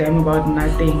care a damn about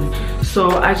nothing. So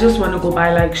I just want to go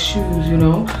buy like shoes, you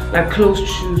know, like closed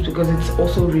shoes, because it's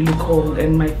also really cold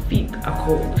and my feet are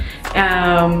cold.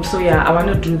 So yeah, I want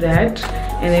to do that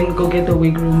and then go get the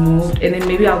wig removed, and then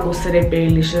maybe I'll go sit at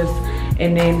Berrylicious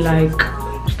and then like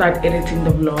start editing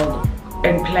the vlog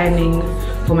and planning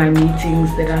for my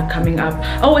meetings that are coming up.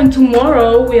 Oh, and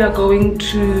tomorrow we are going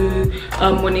to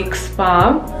Monique's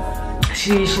spa.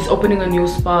 She's opening a new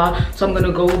spa, so I'm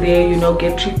gonna go there, you know,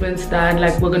 get treatments done.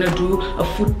 Like we're gonna do a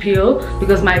foot peel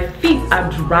because my feet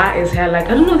are dry as hell. Like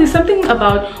I don't know, there's something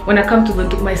about when I come to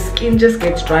Windhoek, my skin just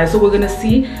gets dry. So we're gonna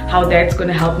see how that's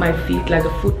gonna help my feet, like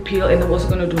a foot peel, and then we're also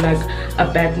gonna do like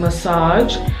a back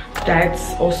massage.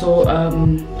 That's also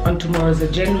on tomorrow's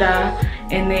agenda.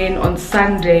 And then on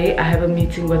Sunday I have a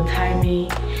meeting with Timey,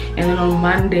 and then on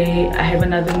Monday I have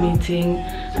another meeting,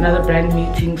 another brand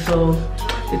meeting. So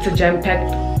it's a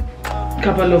jam-packed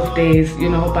couple of days, you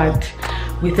know, but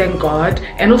we thank God.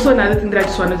 And also another thing that I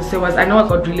just wanted to say was, I know I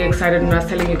got really excited when I was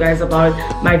telling you guys about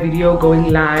my video going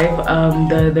live,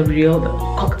 the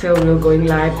cocktail reel going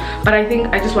live, but I think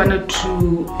I just wanted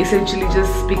to essentially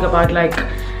just speak about, like,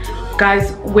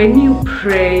 guys, when you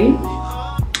pray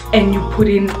and you put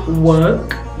in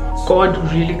work,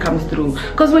 God really comes through.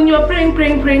 Because when you are praying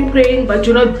but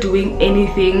you're not doing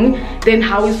anything, then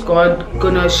how is God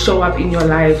gonna show up in your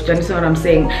life? Do you understand what I'm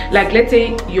saying? Like, let's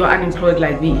say you're unemployed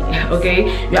like me, okay?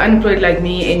 You're unemployed like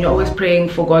me and you're always praying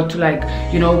for God to, like,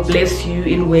 you know, bless you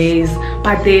in ways,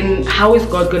 but then how is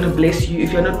God gonna bless you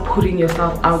if you're not putting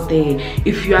yourself out there?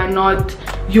 If you are not,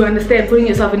 you understand, putting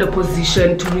yourself in a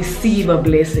position to receive a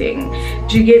blessing.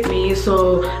 Do you get me?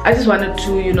 So I just wanted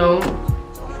to, you know,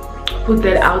 put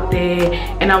that out there,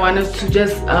 and I wanted to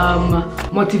just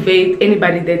motivate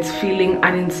anybody that's feeling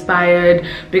uninspired,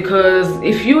 because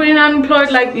if you're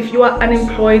unemployed, like if you are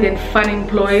unemployed and fun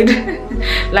employed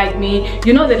like me,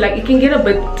 you know that, like, it can get a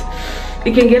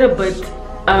bit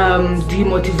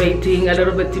demotivating, a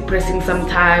little bit depressing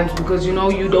sometimes, because, you know,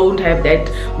 you don't have that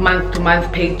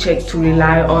month-to-month paycheck to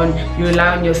rely on. You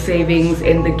rely on your savings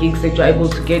and the gigs that you're able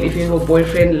to get. If you have a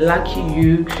boyfriend, lucky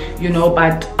you know,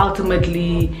 but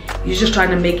ultimately you're just trying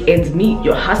to make ends meet.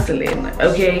 You're hustling,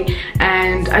 okay?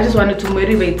 And I just wanted to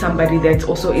motivate somebody that's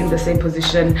also in the same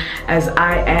position as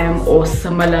I am or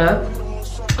similar,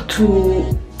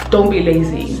 to don't be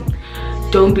lazy.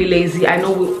 Don't be lazy. I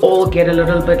know we all get a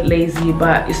little bit lazy,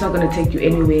 but it's not going to take you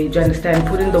anywhere. Do you understand?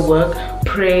 Put in the work,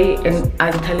 pray, and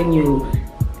I'm telling you,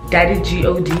 Daddy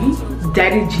G-O-D,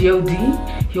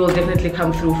 he will definitely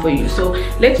come through for you. So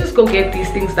let's just go get these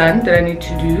things done that I need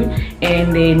to do,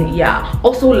 and then yeah.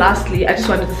 Also, lastly, I just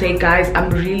wanted to say, guys, I'm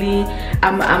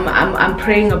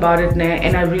praying about it now,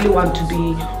 and I really want to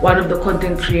be one of the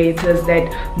content creators that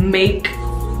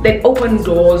open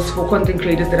doors for content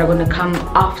creators that are going to come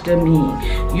after me,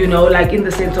 you know, like in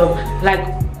the sense of, like,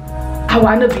 I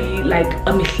want to be like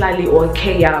a Mihlali or a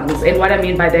K-Yams. And what I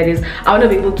mean by that is, I want to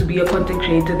be able to be a content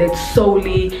creator that's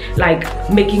solely like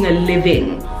making a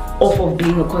living off of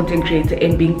being a content creator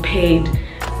and being paid,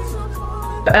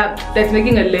 that's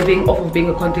making a living off of being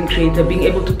a content creator, being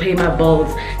able to pay my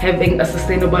bills, having a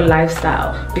sustainable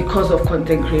lifestyle because of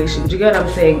content creation. Do you get what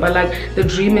I'm saying? But like, the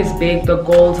dream is big, the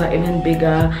goals are even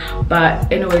bigger. But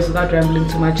anyways, without rambling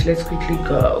too much, let's quickly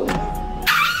go.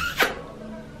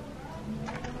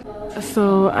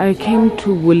 So I came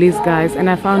to Woolies, guys, and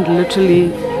I found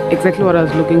literally exactly what I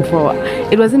was looking for.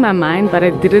 It was in my mind, but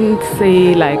I didn't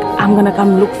say like I'm gonna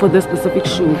come look for this specific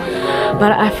shoe.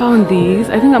 But I found these.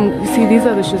 I think you see, these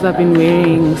are the shoes I've been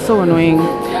wearing. So annoying.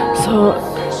 So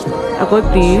I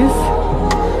got these,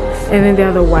 and then there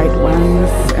are the white ones,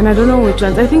 and I don't know which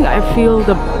ones. I think I feel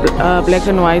the black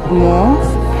and white more.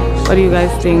 What do you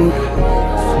guys think?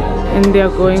 And they're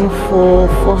going for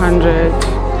 400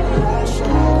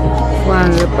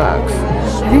 bucks.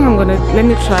 I think I'm gonna, let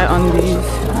me try on these.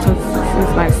 So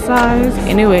is my size.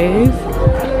 Anyways,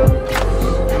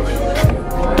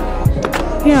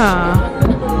 yeah.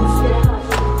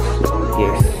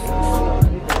 Yes.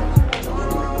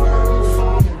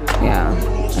 Yeah. I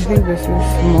think this is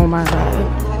more my vibe.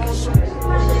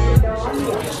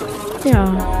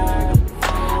 Yeah.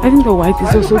 I think the white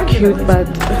is also cute, but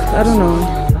I don't know.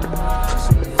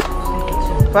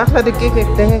 Wacht, laat ik kijken.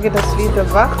 Ik denk dat ik het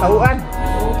sliepen. Wacht, hou aan.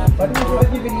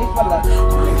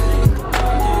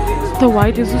 The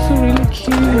white is also really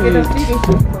cute.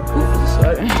 Oops,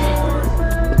 sorry.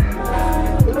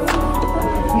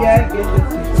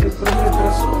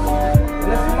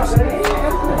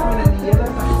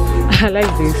 I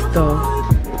like this stuff.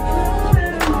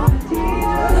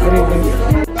 Really.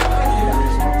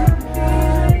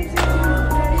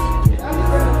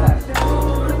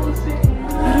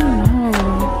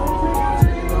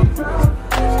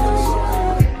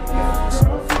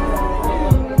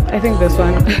 I think this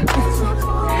one.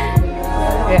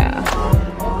 Yeah,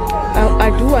 I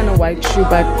do want a white shoe,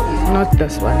 but not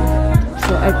this one,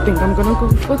 so I think I'm gonna go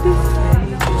for this.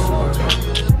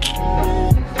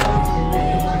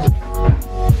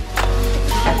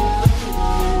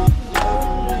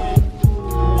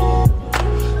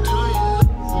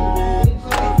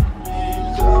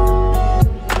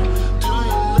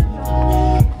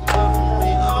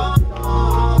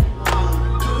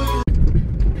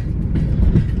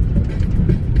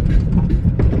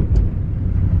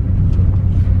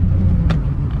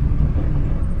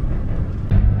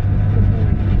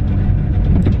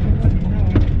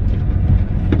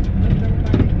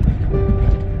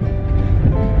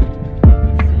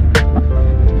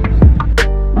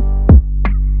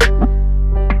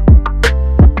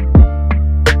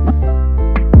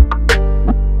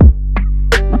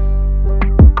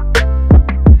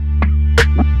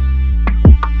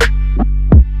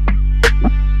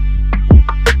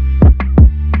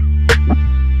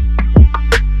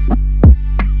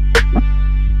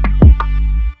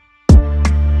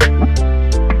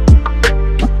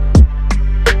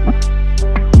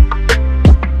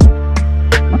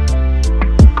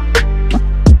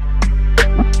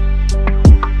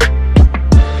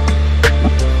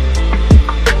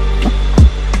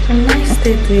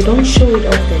 You don't show it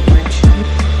off that much.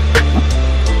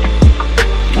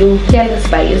 You tell us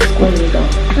by your school, you don't.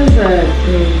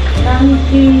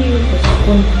 Thank you for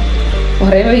school.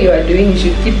 Whatever you are doing, you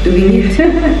should keep doing it.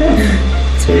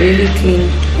 It's really clean.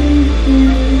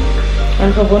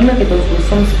 And for one, it was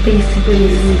some space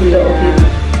below here.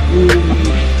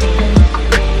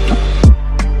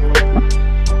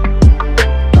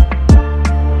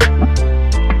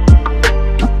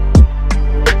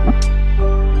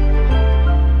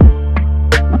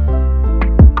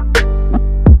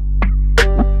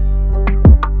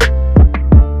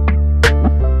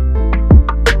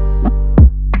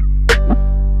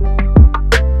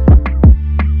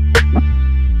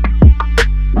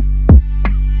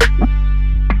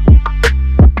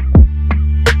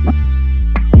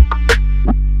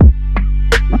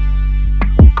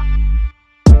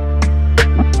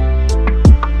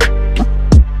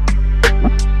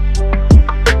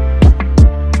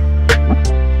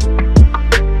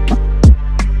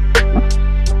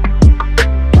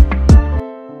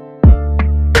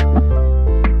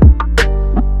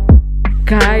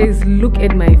 Guys, look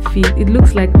at my feet. It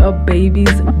looks like a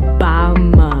baby's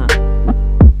bum.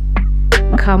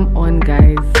 Come on,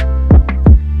 guys.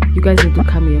 You guys need to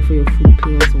come here for your food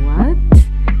pills. What?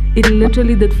 It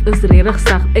literally is regtig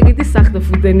sag. Ek het nie sagte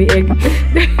voete nie ek.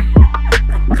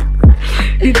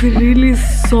 It's really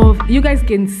soft. You guys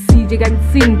can see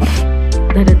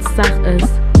that it's sag is.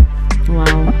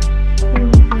 Wow.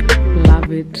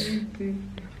 Love it.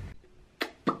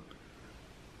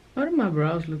 Why do my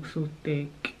brows look so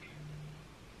thick?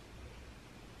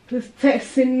 Who's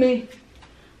testing me?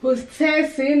 Who's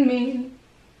testing me?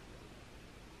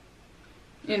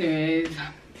 Anyways,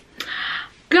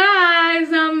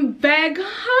 guys, I'm back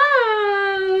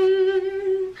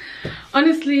home.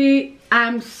 Honestly,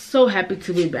 I'm so happy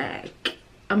to be back.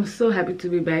 I'm so happy to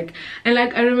be back. And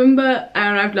like, I remember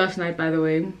I arrived last night, by the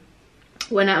way.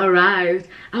 When I arrived,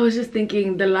 I was just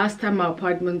thinking the last time my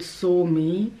apartment saw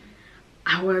me,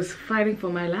 I was fighting for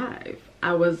my life.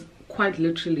 I was quite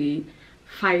literally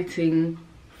fighting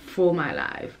for my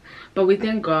life. But we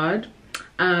thank God.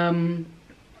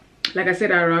 Like I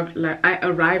said, I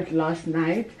arrived last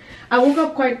night. I woke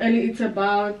up quite early. It's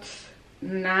about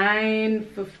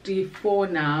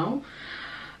 9:54 now.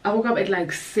 I woke up at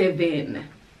like 7.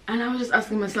 and I was just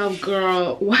asking myself,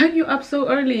 girl, why are you up so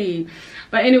early?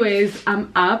 But anyways, I'm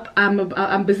up.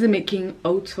 I'm busy making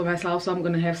oats for myself, so I'm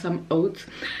gonna have some oats.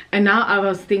 And now I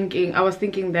was thinking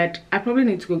that I probably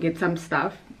need to go get some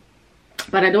stuff,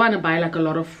 but I don't want to buy like a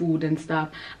lot of food and stuff.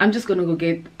 I'm just gonna go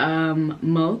get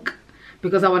milk,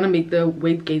 because I want to make the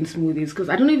weight gain smoothies. Because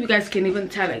I don't know if you guys can even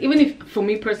tell, like, even if for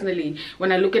me personally,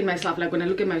 when I look at myself, like when I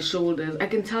look at my shoulders, I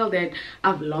can tell that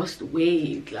I've lost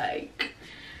weight. Like,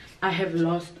 I have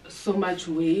lost so much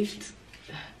weight.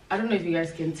 I don't know if you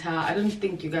guys can tell. I don't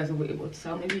think you guys will be able to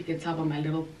tell. Maybe you can tell by my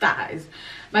little thighs.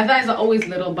 My thighs are always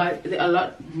little, but they're a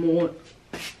lot more,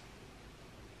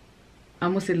 I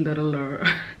almost said littler.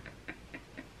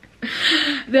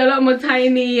 They're a lot more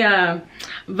tiny.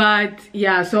 But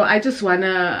yeah, so I just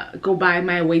wanna go buy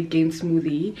my weight gain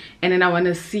smoothie, and then I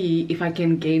wanna see if I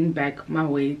can gain back my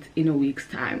weight in a week's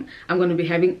time. I'm gonna be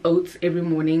having oats every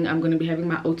morning. I'm gonna be having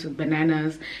my oats with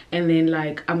bananas, and then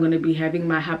like I'm gonna be having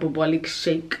my hyperbolic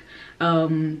shake.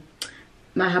 My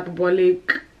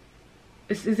hyperbolic,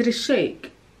 is it a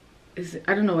shake?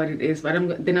 I don't know what it is, but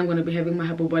then I'm gonna be having my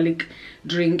hyperbolic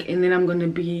drink, and then I'm gonna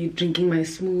be drinking my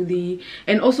smoothie.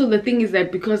 And also the thing is that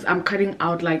because I'm cutting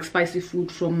out like spicy food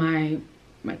from my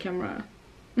camera.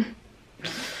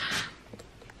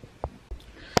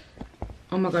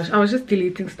 Oh my gosh, I was just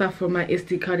deleting stuff from my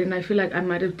SD card, and I feel like I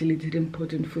might have deleted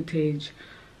important footage.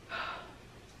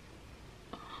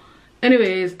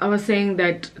 Anyways, I was saying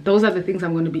that those are the things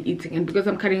I'm going to be eating, and because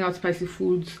I'm cutting out spicy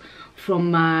foods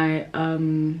from my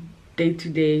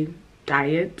day-to-day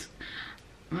diet,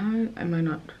 am I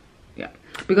not? Yeah,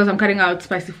 because I'm cutting out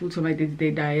spicy foods from my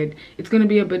day-to-day diet, it's going to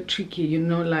be a bit tricky, you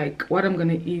know, like what I'm going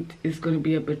to eat is going to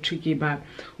be a bit tricky, but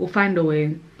we'll find a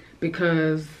way.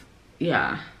 Because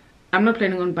yeah, I'm not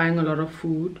planning on buying a lot of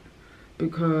food,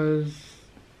 because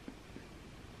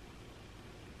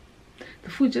the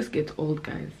food just gets old,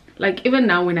 guys. Like even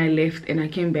now when I left and I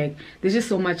came back, there's just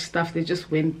so much stuff that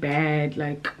just went bad.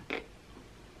 Like,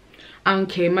 I don't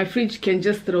care, my fridge can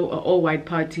just throw an all-white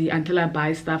party until I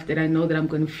buy stuff that I know that I'm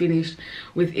going to finish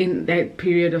within that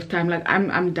period of time. Like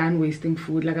I'm done wasting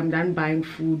food. Like I'm done buying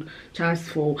food just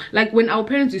for, like when our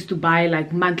parents used to buy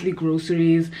like monthly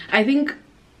groceries. I think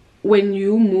when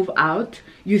you move out,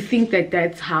 you think that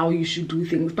that's how you should do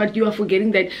things, but you are forgetting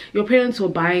that your parents were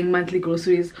buying monthly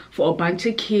groceries for a bunch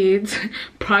of kids,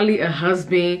 probably a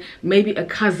husband, maybe a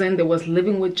cousin that was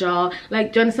living with y'all.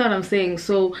 Like, do you understand what I'm saying?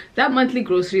 So that monthly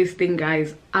groceries thing,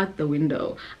 guys, out the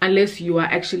window, unless you are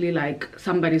actually like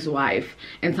somebody's wife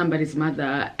and somebody's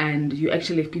mother, and you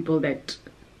actually have people that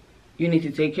you need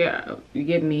to take care of, you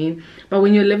get me? But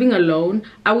when you're living alone,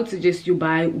 I would suggest you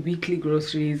buy weekly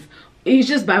groceries. You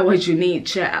just buy what you need,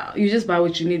 child. You just buy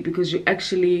what you need, because you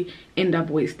actually end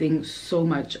up wasting so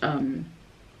much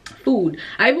food.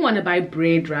 I even want to buy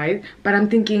bread, right? But I'm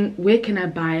thinking, where can I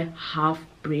buy half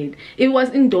bread? If it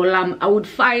was in Dolam, I would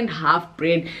find half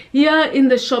bread. Yeah, in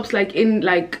the shops, like in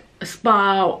like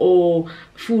Spar or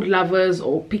Food Lovers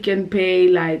or Pick and Pay,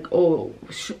 like or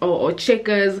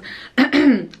Checkers.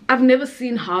 I've never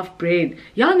seen half bread.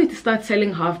 Y'all need to start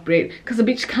selling half bread, because a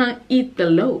bitch can't eat the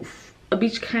loaf. A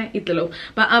bitch can't eat the loaf.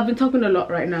 But I've been talking a lot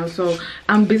right now, so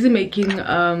I'm busy making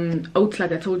oats,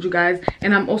 like I told you guys,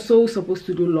 and I'm also supposed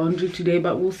to do laundry today,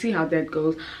 but we'll see how that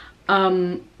goes.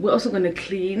 We're also gonna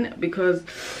clean, because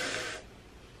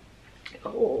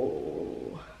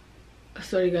oh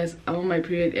sorry guys, I'm on my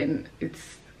period and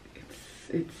it's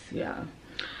yeah.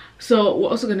 So we're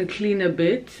also gonna clean a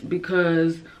bit,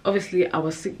 because obviously I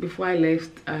was sick before I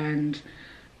left, and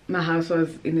my house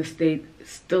was in a state,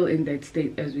 still in that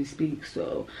state as we speak.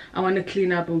 So I want to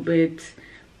clean up a bit,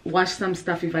 wash some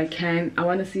stuff if I can. I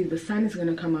want to see if the sun is going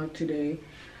to come out today.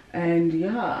 And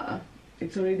yeah,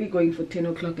 it's already going for 10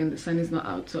 o'clock and the sun is not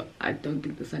out, so I don't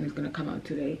think the sun is going to come out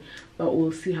today, but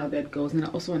we'll see how that goes. And I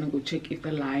also want to go check if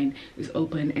the line is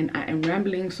open. And I am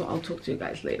rambling, so I'll talk to you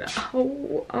guys later.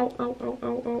 Oh, ow, ow, ow,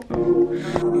 ow, ow, ow.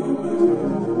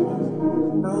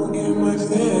 Don't get my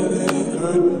feelings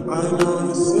hurt, I know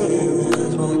the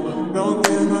feelings wrong. Don't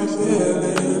get my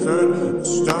feelings hurt,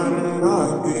 starting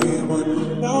not be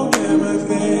one. Don't get my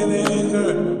feelings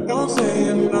hurt, don't say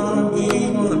I'm not be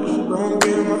one. Don't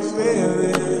get my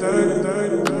feelings hurt,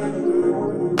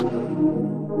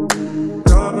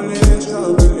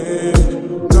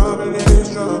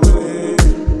 troubling.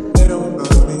 They don't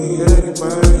love me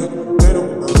anyway, they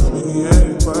don't love me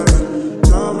anyway.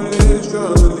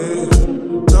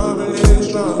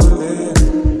 Troubling.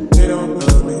 They don't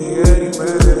love me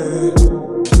anyway.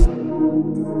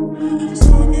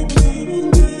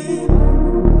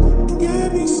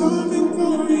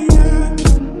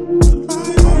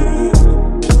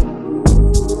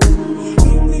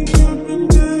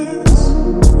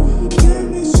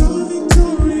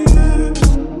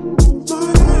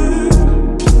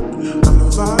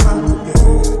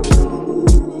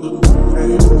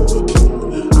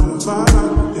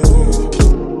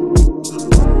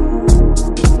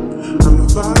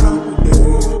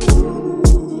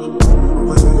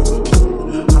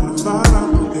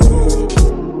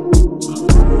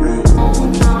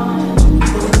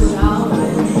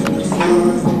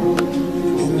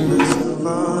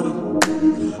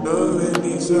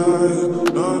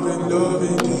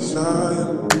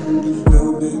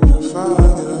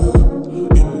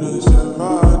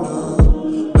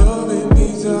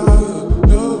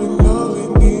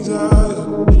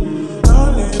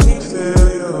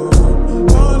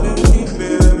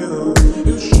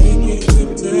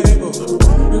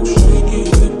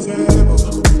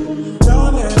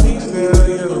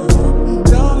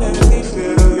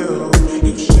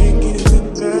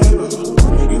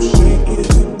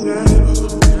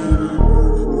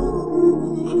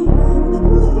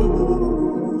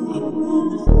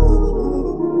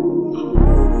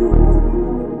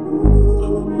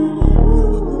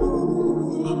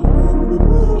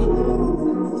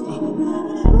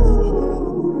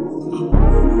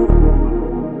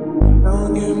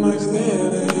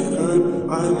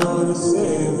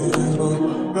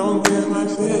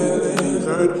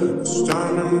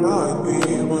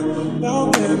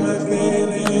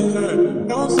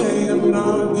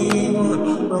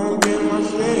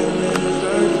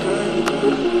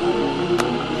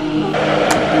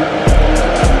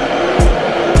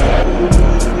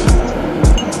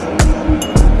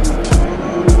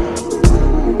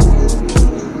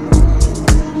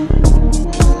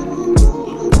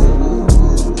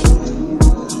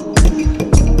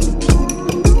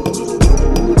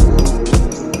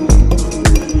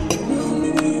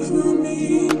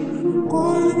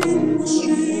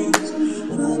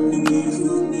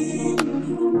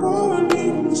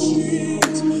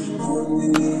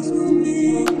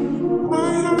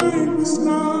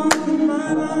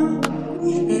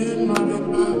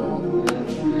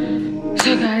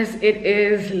 It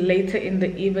is later in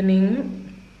the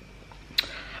evening.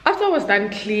 After I was done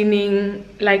cleaning,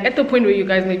 like at the point where you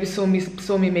guys maybe saw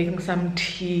me making some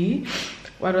tea,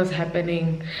 what was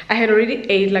happening? I had already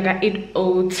ate, like I ate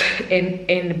oats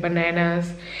and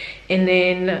bananas, and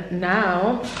then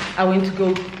now I went to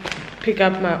go pick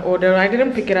up my order. I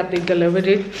didn't pick it up, they delivered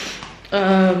it.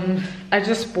 I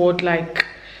just bought like,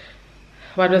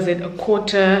 what was it, a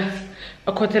quarter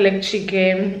leg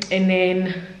chicken, and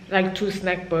then like 2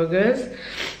 snack burgers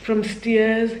from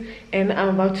Steers, and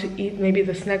I'm about to eat maybe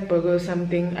the snack burger or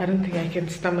something. I don't think I can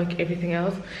stomach everything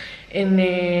else. And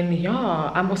then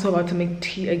yeah, I'm also about to make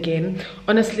tea again.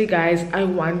 Honestly guys, I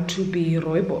want to be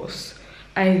rooibos.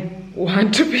 I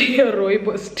want to be a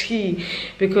rooibos tea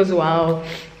because wow,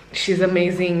 she's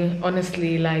amazing,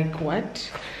 honestly. Like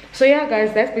what? So yeah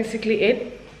guys, that's basically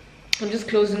it. I'm just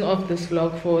closing off this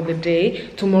vlog for the day.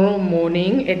 Tomorrow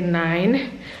morning at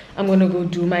 9 I'm gonna go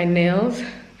do my nails.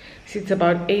 See, it's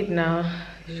about 8 now.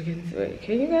 As you can see, wait,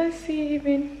 can you guys see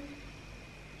even?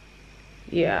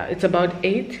 Yeah, it's about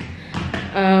 8.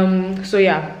 So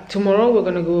yeah, tomorrow we're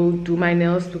gonna go do my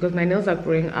nails because my nails are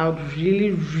growing out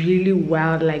really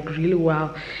well, like really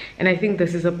well, and I think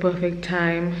this is a perfect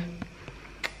time.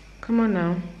 Come on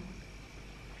now.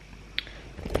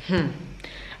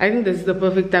 I think this is the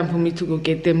perfect time for me to go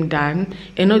get them done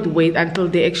and not wait until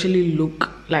they actually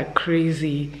look like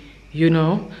crazy, you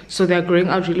know. So they're growing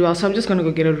out really well, so I'm just gonna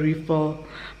go get a refill,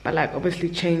 but like obviously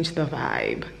change the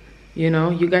vibe, you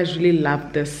know. You guys really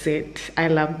love this set. I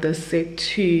love this set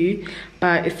too,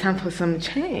 but it's time for some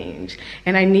change,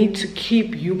 and I need to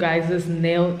keep you guys'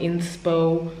 nail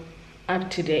inspo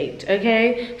up to date.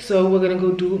 Okay, so we're gonna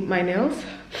go do my nails,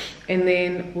 and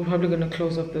then we're probably gonna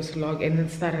close up this vlog and then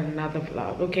start another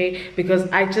vlog, okay? Because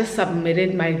I just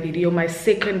submitted my video, my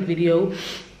second video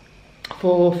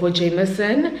for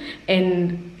Jameson,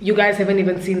 and you guys haven't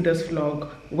even seen this vlog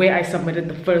where I submitted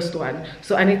the first one.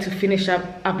 So I need to finish up,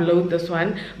 upload this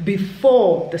one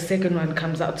before the second one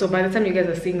comes out. So by the time you guys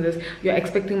are seeing this, you're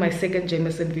expecting my second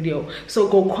Jameson video. So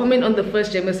go comment on the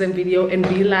first Jameson video and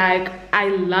be like, I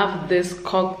love this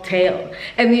cocktail.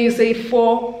 And then you say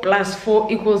 4 + 4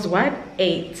 = what?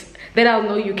 8. Then I'll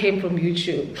know you came from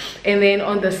YouTube. And then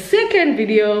on the second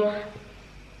video,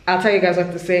 I'll tell you guys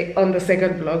what to say on the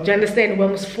second vlog. Do you understand?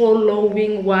 We're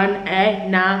following one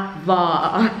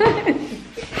another.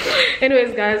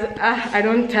 Anyways guys, I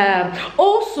don't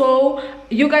also,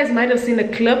 you guys might have seen a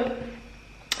clip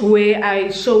where I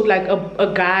showed like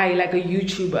a guy, like a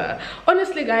YouTuber.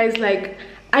 Honestly guys, like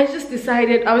I just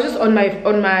decided, I was just on my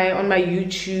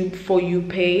YouTube For You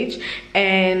page,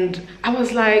 and I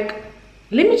was like,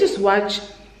 let me just watch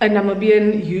a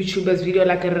Namibian YouTuber's video,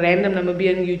 like a random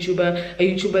Namibian YouTuber,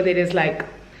 a YouTuber that is like,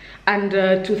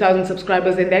 under 2,000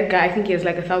 subscribers, and that guy, I think he has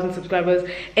like 1,000 subscribers.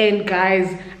 And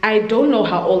guys, I don't know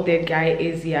how old that guy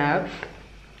is, yeah,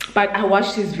 but I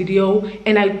watched his video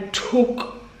and I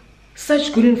took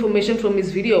such good information from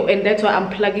his video, and that's why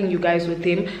I'm plugging you guys with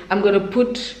him. I'm gonna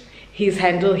put his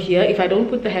handle here. If I don't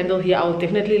put the handle here, I'll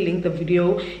definitely link the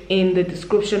video in the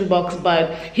description box.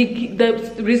 But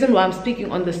the reason why I'm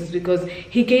speaking on this is because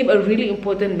he gave a really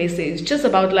important message just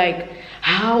about like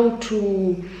how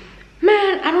to,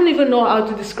 man, I don't even know how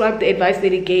to describe the advice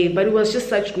that he gave, but it was just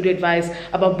such good advice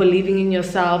about believing in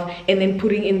yourself and then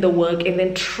putting in the work and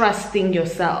then trusting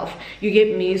yourself. You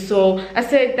get me? So I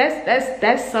said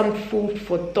that's some food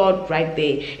for thought right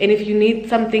there. And if you need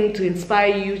something to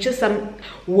inspire you, just some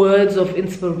words of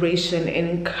inspiration and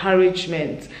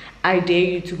encouragement, I dare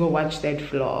you to go watch that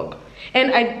vlog.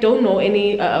 And I don't know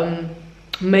any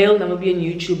male Namibian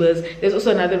YouTubers. There's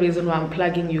also another reason why I'm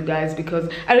plugging you guys, because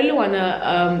I really want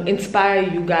to inspire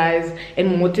you guys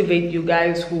and motivate you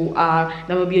guys who are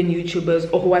Namibian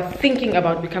YouTubers or who are thinking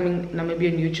about becoming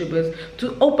Namibian YouTubers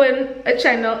to open a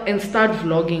channel and start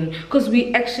vlogging, because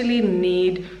we actually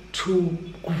need to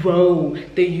grow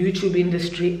the YouTube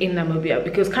industry in Namibia,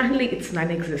 because currently it's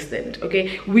non-existent.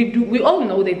 Okay, we all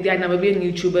know that there are Namibian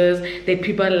YouTubers that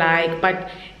people like, but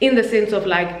in the sense of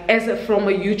like, from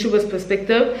a YouTuber's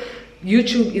perspective,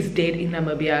 YouTube is dead in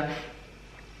Namibia.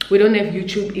 We don't have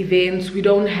YouTube events, we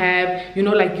don't have, you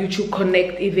know, like YouTube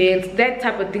Connect events, that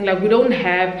type of thing. Like, we don't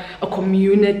have a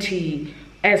community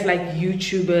as like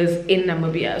YouTubers in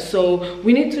Namibia. So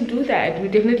we need to do that. We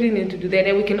definitely need to do that,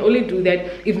 and we can only do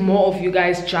that if more of you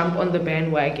guys jump on the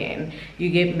bandwagon. You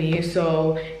get me?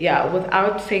 So yeah,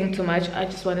 without saying too much, I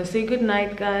just want to say good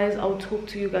night, guys. I'll talk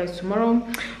to you guys tomorrow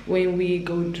when we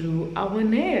go do our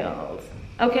nails,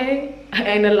 okay?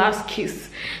 And a last kiss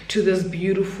to this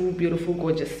beautiful, beautiful,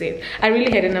 gorgeous set. I really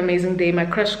had an amazing day. My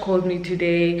crush called me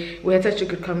today. We had such a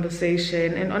good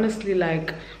conversation, and honestly,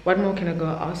 like, what more can a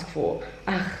girl ask for?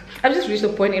 I've just reached a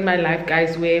point in my life,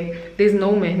 guys, where there's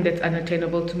no man that's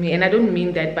unattainable to me. And I don't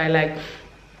mean that by like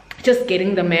just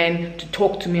getting the man to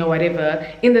talk to me or whatever,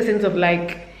 in the sense of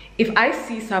like, if I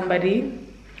see somebody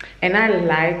and I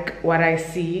like what I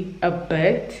see a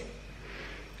bit,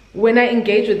 when I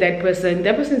engage with that person is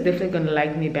definitely gonna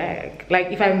like me back. Like,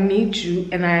 if I meet you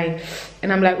and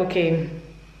I'm like, okay,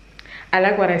 I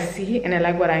like what I see and I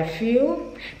like what I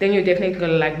feel, then you're definitely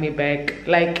gonna like me back.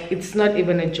 Like, it's not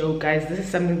even a joke, guys. This is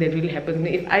something that really happens to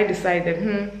me. If I decide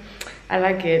that I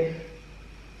like it,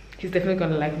 he's definitely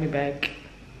gonna like me back.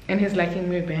 And he's liking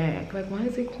me back. Like, why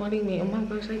is he calling me? Oh my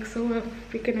gosh, like, so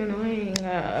freaking annoying.